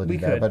 invisibility We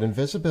there, could. but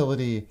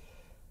invisibility,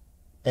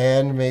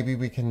 and maybe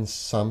we can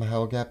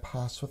somehow get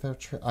past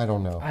without. I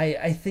don't know.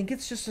 I think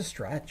it's just a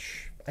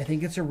stretch. I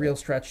think it's a real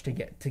stretch to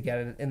get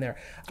it in there.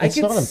 It's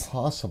not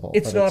impossible.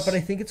 It's not, but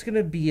I think it's going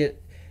to be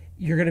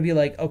you're going to be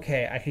like,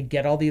 okay, I could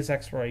get all these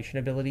exploration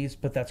abilities,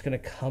 but that's going to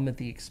come at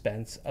the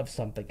expense of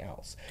something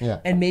else. Yeah.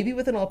 And maybe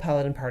with an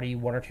all-paladin party,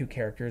 one or two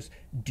characters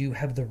do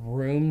have the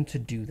room to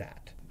do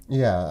that.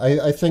 Yeah,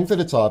 I think that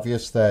it's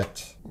obvious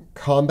that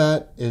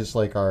combat is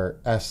like our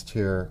S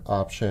tier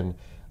option.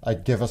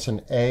 I'd give us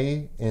an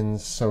A in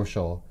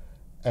social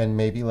and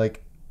maybe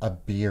like a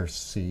B or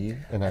C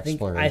in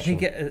exploration. I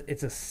think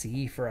it's a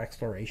C for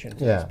exploration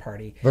for this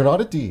party. They're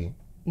not a D.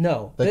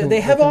 No,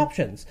 they have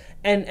options,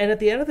 and at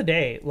the end of the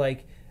day,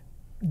 like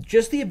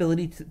just the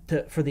ability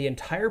for the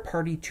entire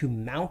party to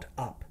mount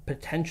up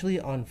potentially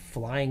on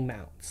flying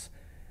mounts,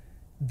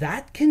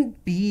 that can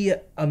be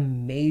a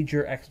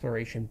major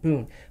exploration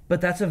boon.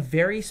 But that's a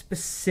very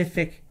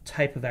specific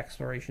type of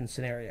exploration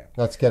scenario.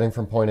 That's getting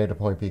from point A to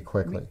point B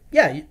quickly.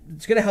 Yeah,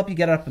 it's going to help you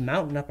get up a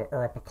mountain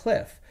or up a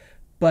cliff,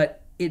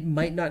 but it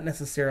might not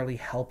necessarily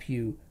help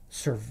you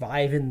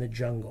survive in the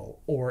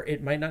jungle, or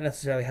it might not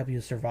necessarily help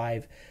you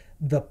survive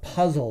the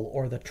puzzle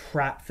or the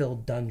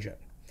trap-filled dungeon.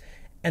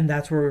 And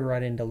that's where we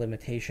run into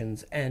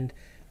limitations. And,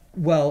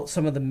 well,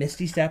 some of the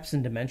Misty Steps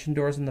and Dimension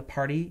Doors in the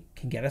party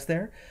can get us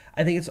there.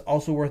 I think it's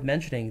also worth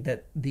mentioning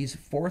that these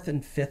 4th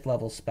and 5th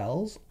level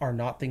spells are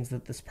not things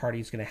that this party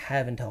is going to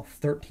have until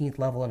 13th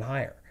level and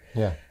higher.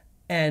 Yeah.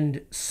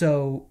 And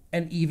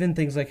even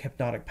things like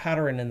Hypnotic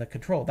Pattern and the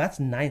Control, that's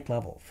 9th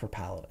level for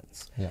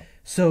Paladins. Yeah.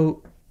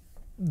 So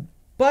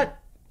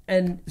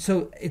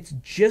it's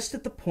just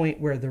at the point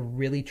where the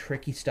really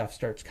tricky stuff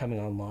starts coming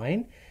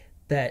online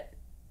that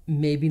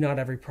maybe not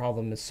every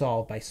problem is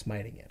solved by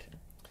smiting it.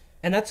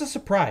 And that's a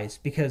surprise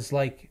because,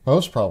 like,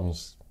 Most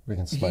problems we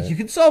can smite. you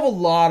can solve a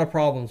lot of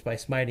problems by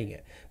smiting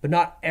it, but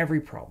not every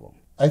problem.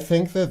 I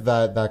think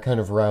that kind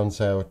of rounds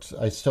out.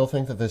 I still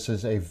think that this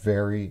is a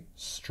very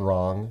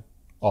strong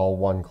all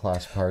one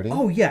class party.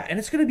 Oh yeah, and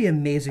it's going to be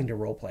amazing to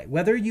roleplay.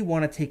 Whether you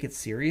want to take it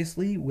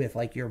seriously with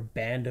like your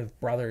band of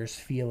brothers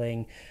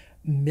feeling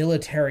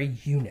military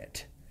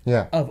unit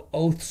Yeah. of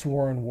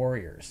oath-sworn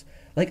warriors.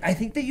 Like, I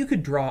think that you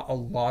could draw a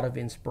lot of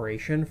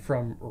inspiration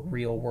from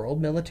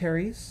real-world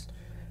militaries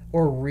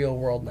or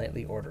real-world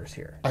knightly orders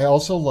here. I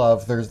also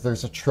love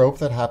there's a trope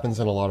that happens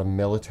in a lot of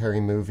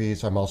military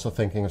movies. I'm also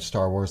thinking of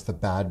Star Wars. The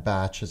Bad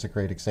Batch is a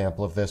great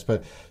example of this.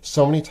 But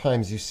so many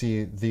times you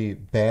see the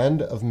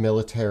band of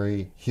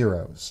military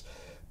heroes,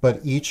 but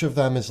each of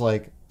them is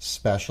like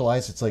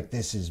specialized. It's like,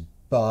 this is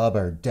Bob,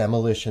 our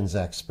demolitions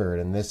expert,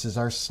 and this is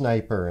our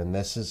sniper, and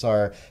this is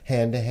our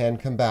hand-to-hand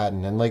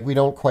combatant. And like, we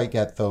don't quite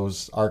get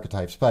those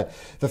archetypes. But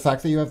the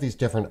fact that you have these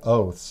different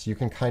oaths, you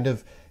can kind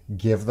of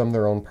give them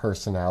their own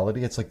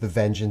personality. It's like the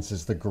Vengeance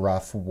is the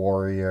gruff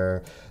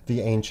warrior,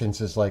 the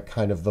Ancients is like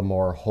kind of the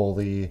more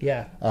holy.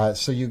 Yeah.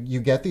 So you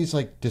get these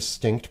like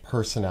distinct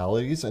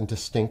personalities and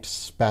distinct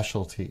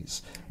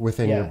specialties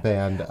within your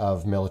band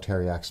of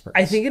military experts.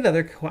 I think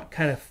another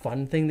kind of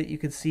fun thing that you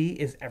could see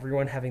is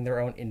everyone having their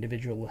own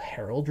individual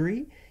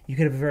heraldry. You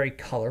could have a very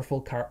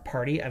colorful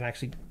party. I'm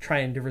actually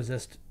trying to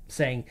resist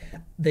saying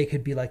they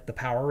could be like the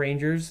Power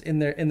Rangers in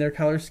their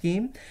color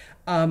scheme.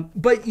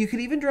 But you could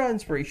even draw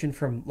inspiration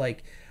from,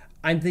 like,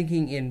 I'm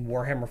thinking in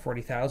Warhammer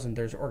 40,000,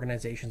 there's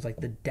organizations like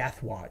the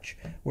Death Watch,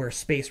 where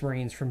Space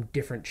Marines from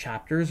different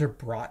chapters are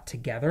brought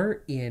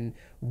together in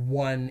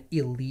one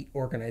elite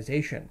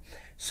organization.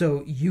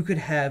 So you could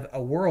have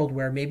a world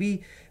where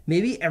maybe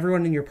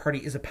everyone in your party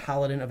is a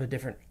paladin of a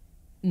different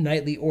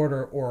knightly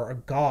order or a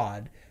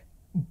god,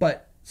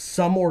 but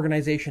some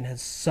organization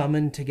has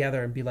summoned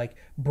together and be like,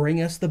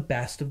 bring us the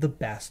best of the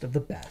best of the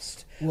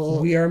best. Well,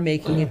 we are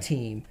making a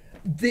team.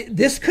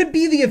 This could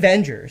be the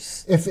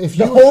Avengers. If the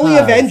you Holy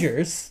have-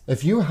 Avengers.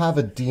 If you have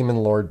a demon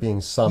lord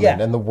being summoned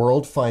Yeah. and the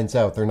world finds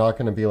out, they're not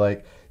going to be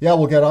like, yeah,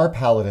 we'll get our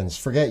paladins,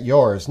 forget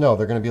yours. No,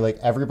 they're going to be like,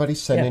 everybody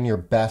send in your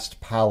best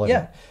paladin.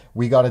 Yeah.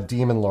 We got a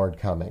demon lord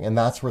coming. And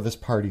that's where this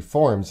party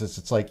forms.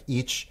 It's like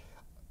each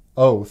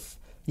oath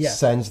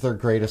sends their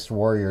greatest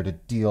warrior to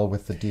deal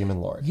with the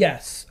demon lord.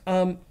 Yes.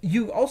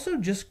 You also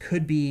just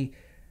could be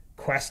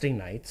questing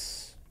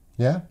knights.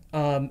 Yeah.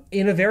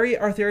 In a very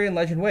Arthurian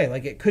legend way.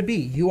 Like, it could be,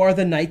 you are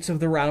the Knights of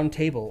the Round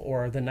Table,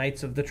 or the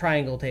Knights of the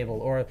Triangle Table,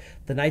 or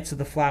the Knights of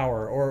the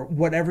Flower, or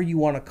whatever you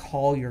want to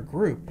call your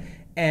group.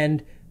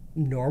 And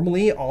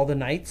normally all the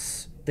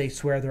knights, they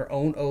swear their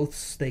own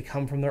oaths, they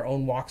come from their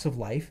own walks of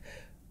life,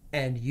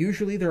 and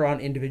usually they're on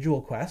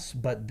individual quests,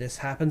 but this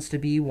happens to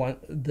be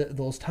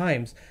those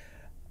times.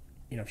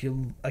 You know, if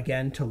you,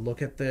 again, to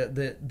look at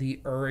the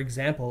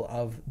example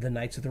of the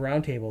Knights of the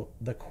Round Table,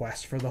 the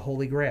quest for the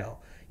Holy Grail.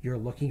 You're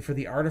looking for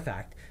the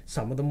artifact.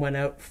 Some of them went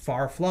out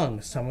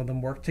far-flung. Some of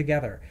them worked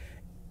together.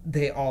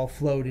 They all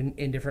flowed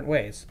in different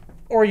ways.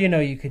 Or,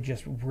 you could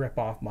just rip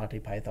off Monty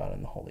Python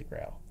and the Holy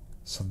Grail.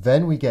 So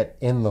then we get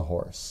in the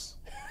horse.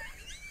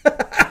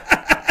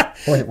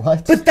 Wait,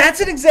 what? But that's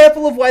an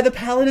example of why the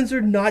Paladins are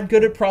not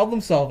good at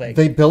problem solving.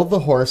 They build the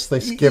horse, they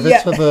give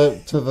it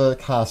to the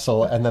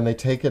castle, and then they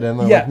take it in.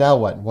 They're like, now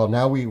what? Well,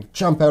 now we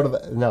jump out of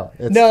the...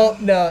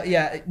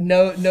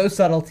 No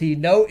subtlety,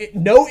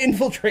 no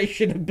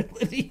infiltration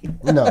ability.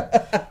 No.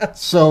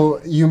 So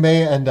you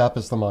may end up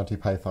as the Monty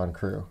Python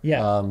crew.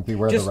 Yeah.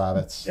 Beware the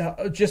rabbits.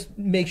 Just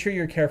make sure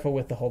you're careful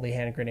with the Holy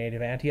Hand Grenade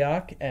of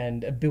Antioch,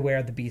 and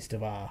beware the Beast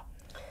of Ah.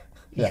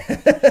 Yeah.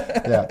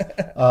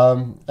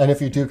 And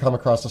if you do come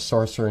across a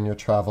sorcerer in your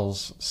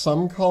travels,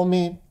 some call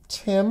me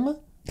Tim.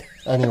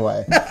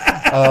 Anyway.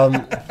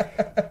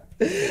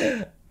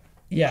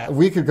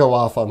 We could go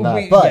off on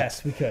that.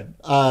 Yes, we could.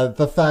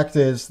 The fact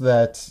is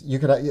that you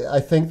could... I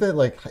think that,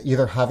 like,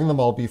 either having them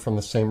all be from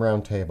the same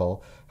round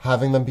table,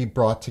 having them be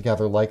brought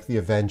together like the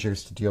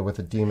Avengers to deal with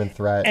a demon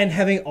threat. And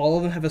having all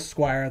of them have a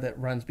squire that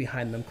runs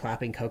behind them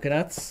clapping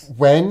coconuts.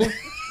 When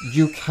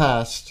you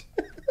cast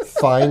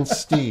Find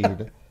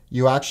Steed...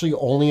 You actually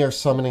only are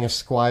summoning a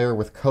squire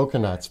with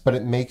coconuts, but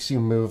it makes you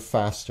move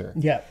faster.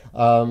 Yeah.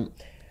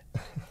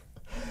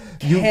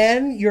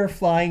 Can your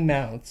flying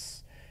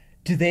mounts,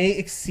 do they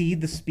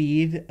exceed the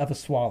speed of a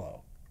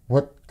swallow?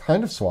 What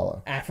kind of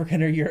swallow?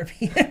 African or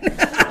European?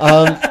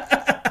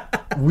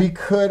 We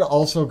could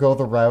also go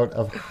the route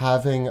of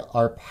having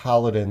our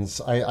paladins.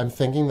 I'm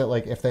thinking that,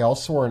 like, if they all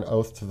swore an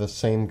oath to the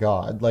same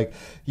god, like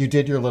you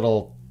did your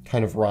little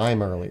kind of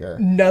rhyme earlier.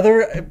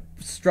 Another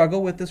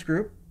struggle with this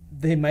group.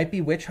 They might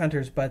be witch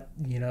hunters, but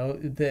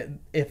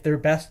if their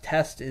best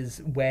test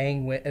is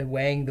weighing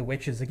the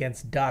witches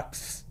against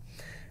ducks.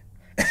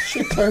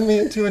 She turned me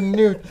into a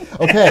newt.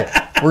 Okay,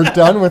 we're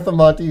done with the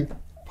Monty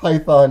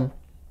Python.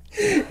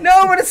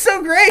 No, but it's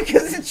so great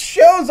because it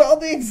shows all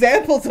the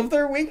examples of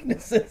their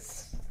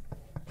weaknesses.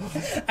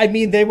 I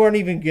mean, they weren't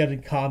even good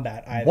in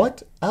combat either.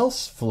 What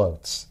else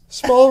floats?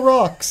 Small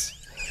rocks.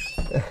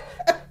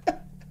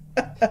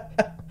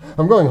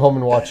 I'm going home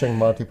and watching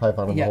Monty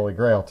Python and the Holy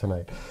Grail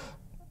tonight.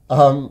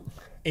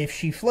 If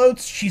she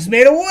floats, she's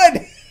made of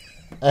wood.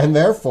 And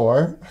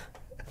therefore,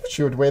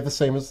 she would weigh the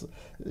same as,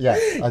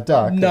 a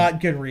duck. Not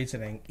good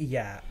reasoning.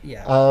 Yeah.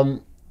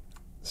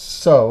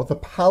 So the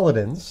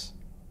Paladins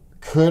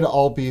could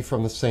all be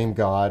from the same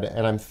god,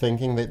 and I'm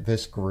thinking that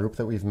this group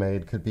that we've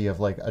made could be of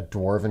like a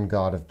dwarven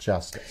god of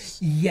justice.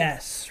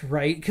 Yes,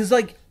 right? Because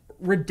like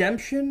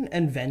redemption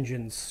and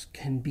vengeance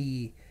can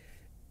be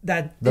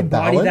that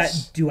embody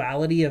that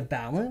duality of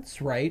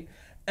balance, right?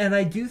 And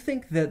I do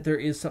think that there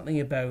is something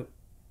about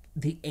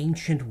the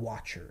ancient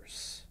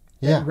watchers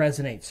that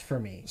resonates for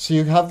me. So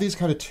you have these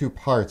kind of two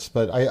parts,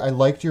 but I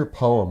liked your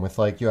poem with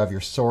like you have your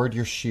sword,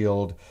 your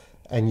shield,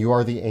 and you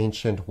are the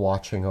ancient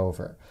watching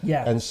over.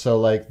 Yeah. And so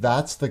like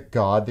that's the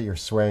god that you're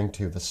swearing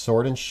to, the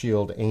sword and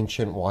shield,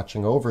 ancient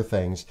watching over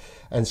things.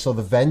 And so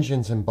the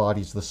vengeance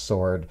embodies the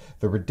sword,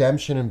 the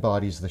redemption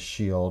embodies the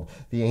shield,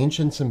 the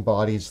ancients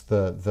embodies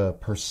the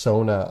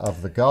persona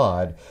of the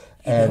god,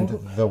 and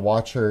the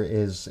watcher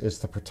is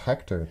the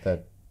protector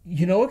that...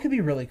 You know what could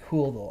be really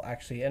cool though,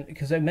 actually, and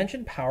because I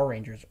mentioned Power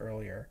Rangers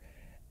earlier,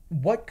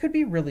 what could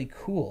be really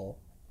cool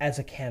as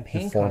a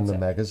campaign form concept?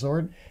 The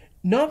Megazord?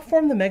 Not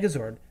form the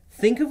Megazord.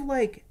 Think of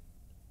like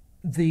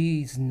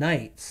these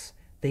knights.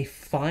 They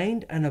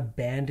find an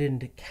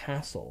abandoned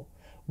castle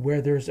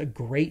where there's a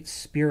great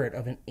spirit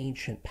of an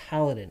ancient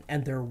paladin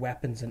and their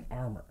weapons and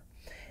armor.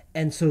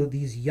 And so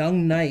these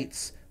young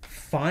knights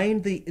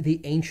find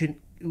the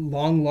ancient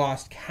long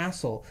lost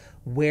castle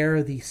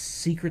where the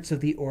secrets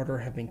of the order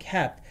have been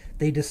kept.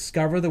 They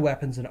discover the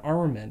weapons and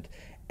armament,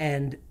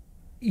 and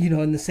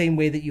in the same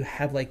way that you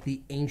have like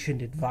the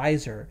ancient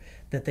advisor,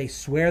 that they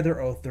swear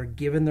their oath, they're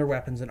given their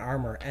weapons and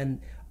armor,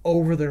 and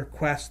over their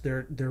quest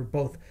they're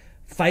both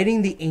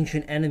fighting the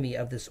ancient enemy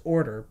of this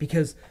order,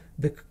 because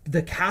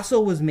the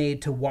castle was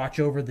made to watch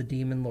over the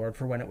demon lord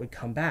for when it would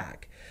come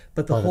back.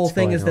 But the whole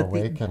thing is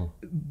that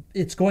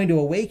it's going to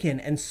awaken,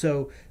 and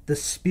so the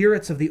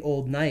spirits of the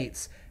old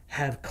knights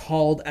have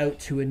called out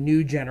to a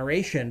new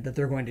generation that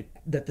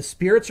the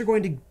spirits are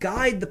going to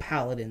guide the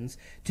paladins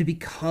to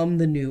become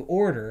the new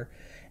order.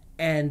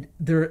 And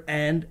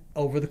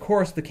over the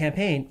course of the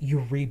campaign,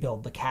 you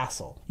rebuild the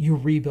castle, you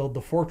rebuild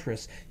the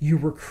fortress, you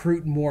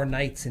recruit more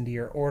knights into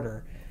your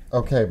order.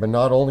 Okay, but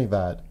not only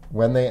that.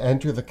 When they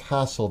enter the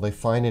castle, they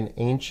find an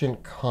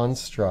ancient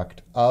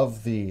construct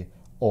of the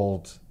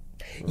old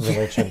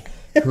religion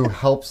who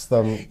helps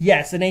them.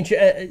 Yes, an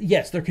ancient.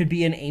 Yes, there could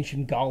be an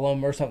ancient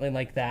golem or something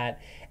like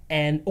that,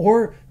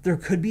 or there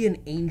could be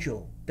an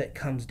angel that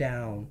comes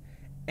down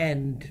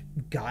and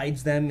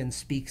guides them and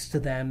speaks to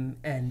them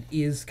and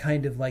is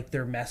kind of like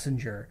their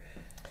messenger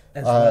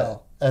as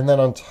well. And then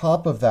on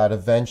top of that,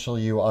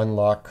 eventually you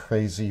unlock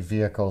crazy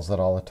vehicles that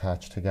all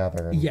attach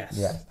together. And,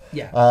 yes.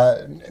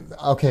 Yeah.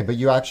 Okay, but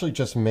you actually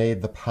just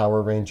made the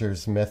Power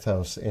Rangers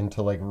mythos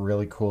into like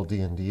really cool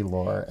D&D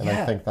lore, and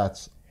I think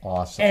that's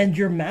awesome. And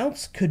your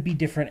mounts could be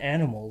different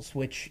animals,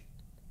 which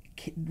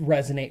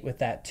resonate with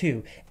that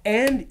too.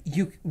 And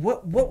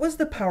what was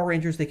the Power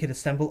Rangers? They could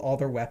assemble all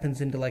their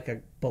weapons into like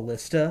a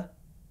ballista.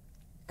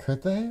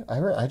 Could they?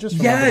 I just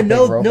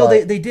remember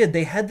they did.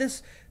 They had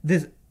this.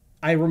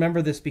 I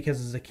remember this because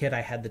as a kid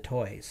I had the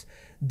toys.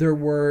 There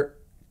were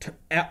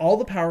all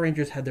the Power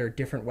Rangers had their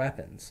different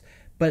weapons,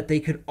 but they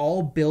could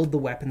all build the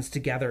weapons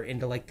together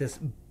into like this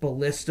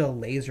ballista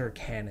laser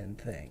cannon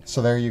thing.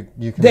 So there you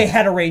can. They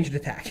had a ranged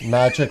attack.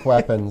 Magic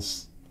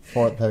weapons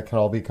that can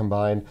all be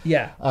combined.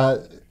 Yeah.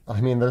 I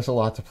mean, there's a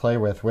lot to play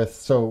with.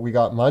 So we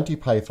got Monty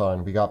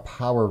Python, we got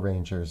Power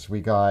Rangers, we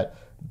got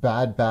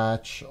Bad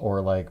Batch, or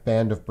like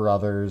Band of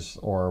Brothers,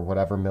 or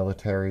whatever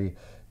military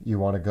you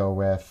want to go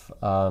with.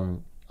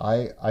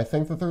 I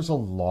think that there's a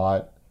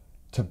lot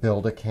to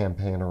build a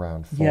campaign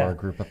around for a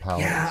group of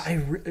paladins.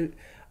 Yeah,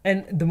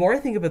 and the more I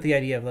think about the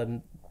idea of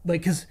them,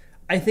 like, because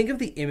I think of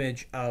the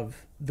image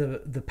of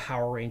the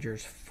Power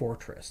Rangers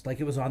fortress,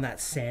 like it was on that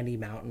sandy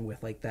mountain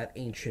with like that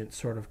ancient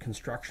sort of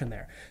construction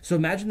there. So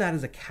imagine that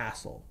as a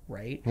castle,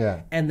 right?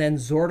 Yeah. And then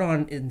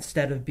Zordon,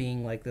 instead of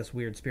being like this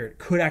weird spirit,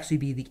 could actually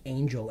be the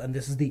angel, and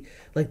this is the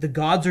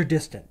gods are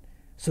distant.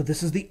 So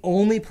this is the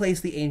only place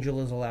the angel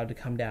is allowed to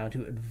come down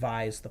to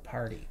advise the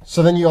party.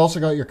 So then you also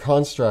got your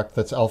construct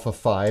that's Alpha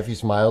 5.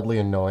 He's mildly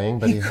annoying,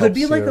 but he could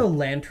be like a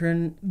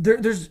lantern.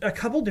 There's a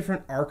couple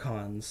different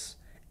archons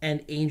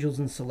and angels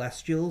and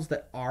celestials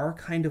that are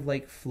kind of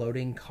like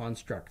floating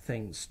construct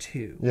things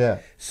too. Yeah.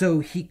 So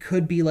he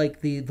could be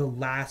like the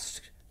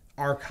last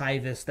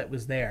archivist that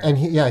was there. And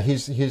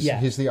he's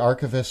the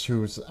archivist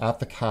who's at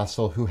the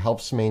castle, who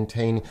helps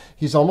maintain.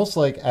 He's almost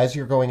like, as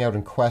you're going out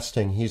and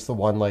questing, he's the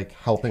one like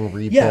helping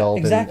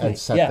rebuild and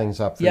set things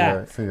up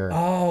for your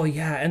Oh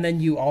yeah, and then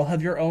you all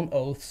have your own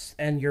oaths,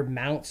 and your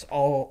mounts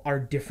all are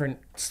different,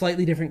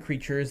 slightly different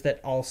creatures that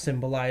all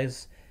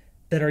symbolize,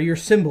 that are your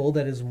symbol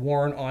that is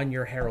worn on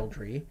your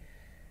heraldry.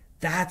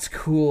 That's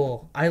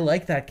cool. I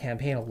like that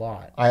campaign a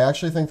lot. I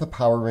actually think the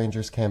Power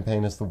Rangers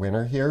campaign is the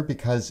winner here,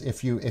 because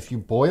if you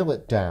boil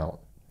it down,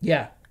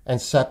 yeah,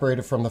 and separate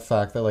it from the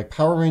fact that like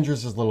Power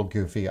Rangers is a little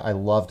goofy. I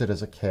loved it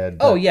as a kid.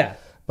 Oh yeah.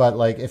 But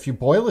like, if you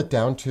boil it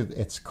down to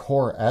its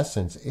core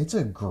essence, it's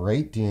a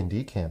great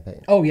D&D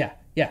campaign. Oh, yeah.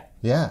 Yeah.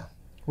 Yeah.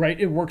 Right?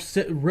 It works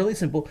really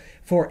simple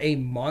for a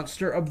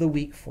Monster of the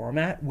Week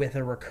format with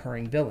a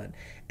recurring villain.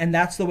 And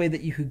that's the way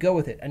that you could go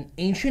with it. An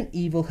ancient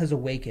evil has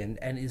awakened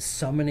and is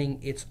summoning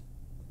its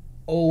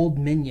old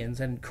minions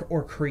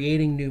or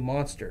creating new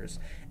monsters.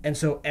 And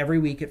so every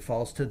week it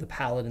falls to the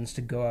Paladins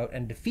to go out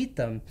and defeat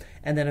them.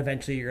 And then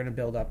eventually you're going to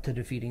build up to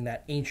defeating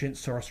that ancient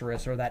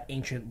sorceress or that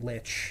ancient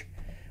lich,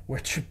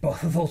 which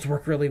both of those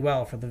work really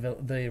well for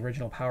the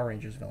original Power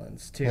Rangers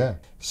villains, too. Yeah.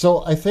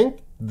 So I think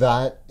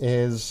that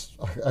is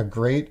a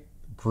great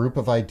group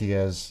of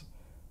ideas.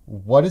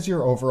 What is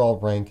your overall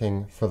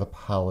ranking for the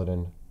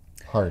Paladin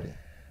party?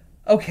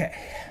 Okay.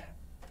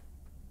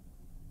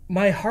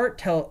 My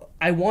heart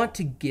I want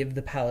to give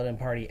the Paladin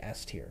party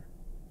S tier.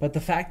 But the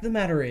fact of the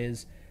matter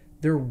is,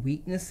 their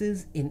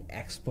weaknesses in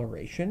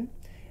exploration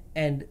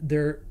and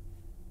their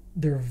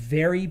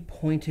very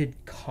pointed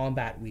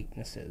combat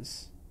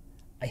weaknesses,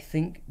 I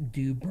think,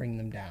 do bring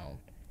them down.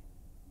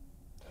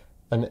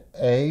 An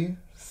A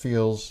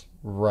feels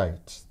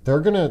right. They're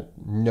going to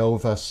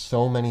Nova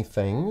so many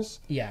things.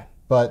 Yeah.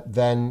 But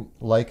then,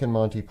 like in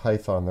Monty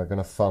Python, they're going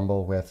to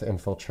fumble with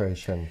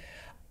infiltration.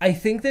 I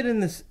think that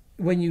in this,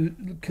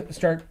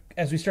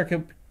 as we start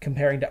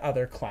comparing to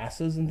other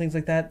classes and things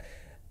like that,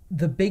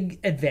 the big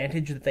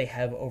advantage that they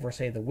have over,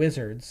 say, the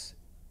wizards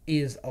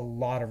is a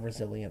lot of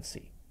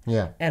resiliency.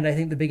 Yeah. And I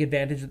think the big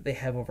advantage that they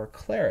have over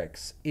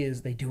clerics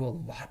is they do a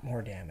lot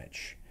more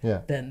damage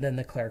than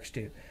the clerics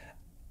do.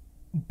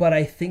 But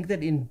I think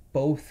that in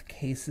both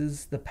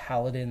cases, the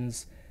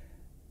Paladins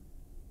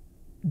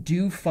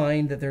do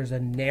find that there's a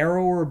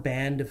narrower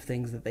band of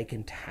things that they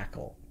can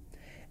tackle.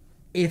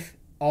 If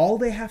all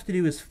they have to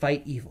do is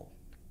fight evil,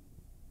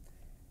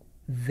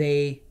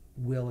 they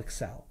will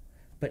excel.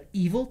 But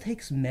evil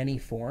takes many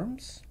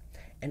forms,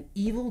 and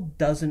evil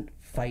doesn't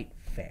fight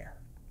fair.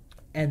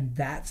 And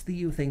that's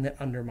the thing that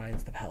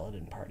undermines the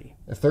Paladin party.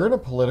 If they're in a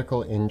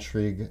political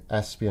intrigue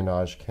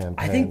espionage campaign,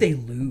 I think they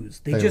lose.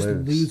 They just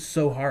lose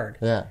so hard.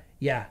 Yeah.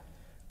 Yeah.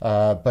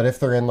 But if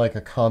they're in like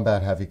a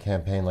combat-heavy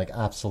campaign, like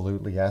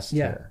absolutely S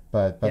tier.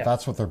 But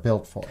that's what they're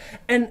built for.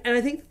 And I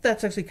think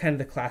that's actually kind of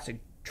the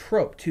classic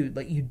trope too.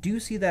 Like, you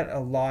do see that a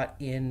lot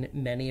in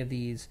many of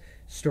these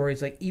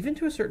stories. Like, even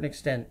to a certain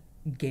extent,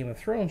 Game of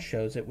Thrones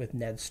shows it with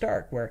Ned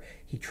Stark, where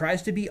he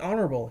tries to be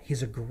honorable.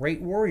 He's a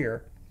great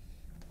warrior.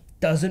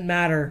 Doesn't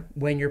matter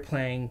when you're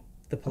playing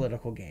the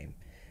political game.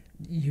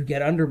 You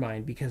get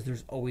undermined because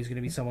there's always going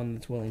to be someone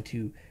that's willing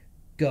to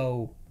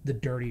go the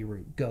dirty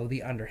route, go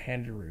the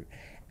underhanded route.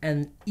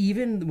 And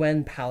even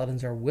when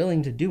Paladins are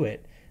willing to do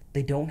it,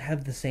 they don't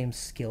have the same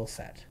skill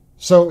set.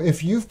 So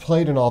if you've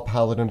played an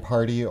All-Paladin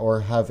party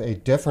or have a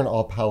different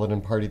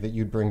All-Paladin party that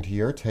you'd bring to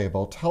your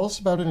table, tell us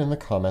about it in the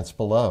comments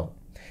below.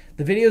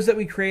 The videos that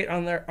we create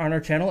on our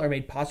channel are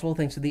made possible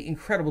thanks to the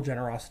incredible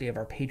generosity of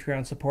our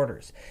Patreon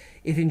supporters.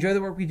 If you enjoy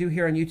the work we do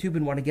here on YouTube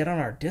and want to get on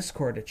our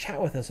Discord to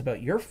chat with us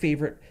about your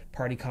favorite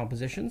party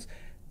compositions,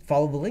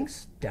 follow the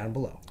links down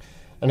below.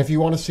 And if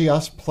you want to see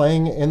us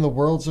playing in the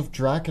worlds of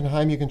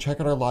Drakkenheim, you can check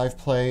out our live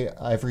play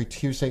every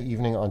Tuesday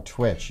evening on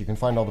Twitch. You can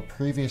find all the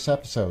previous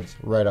episodes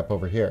right up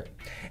over here.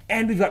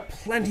 And we've got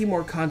plenty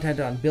more content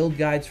on build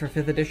guides for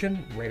 5th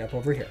edition right up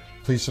over here.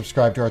 Please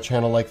subscribe to our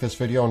channel, like this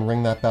video, and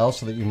ring that bell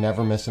so that you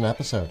never miss an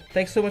episode.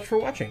 Thanks so much for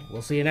watching.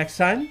 We'll see you next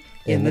time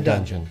in the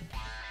dungeon.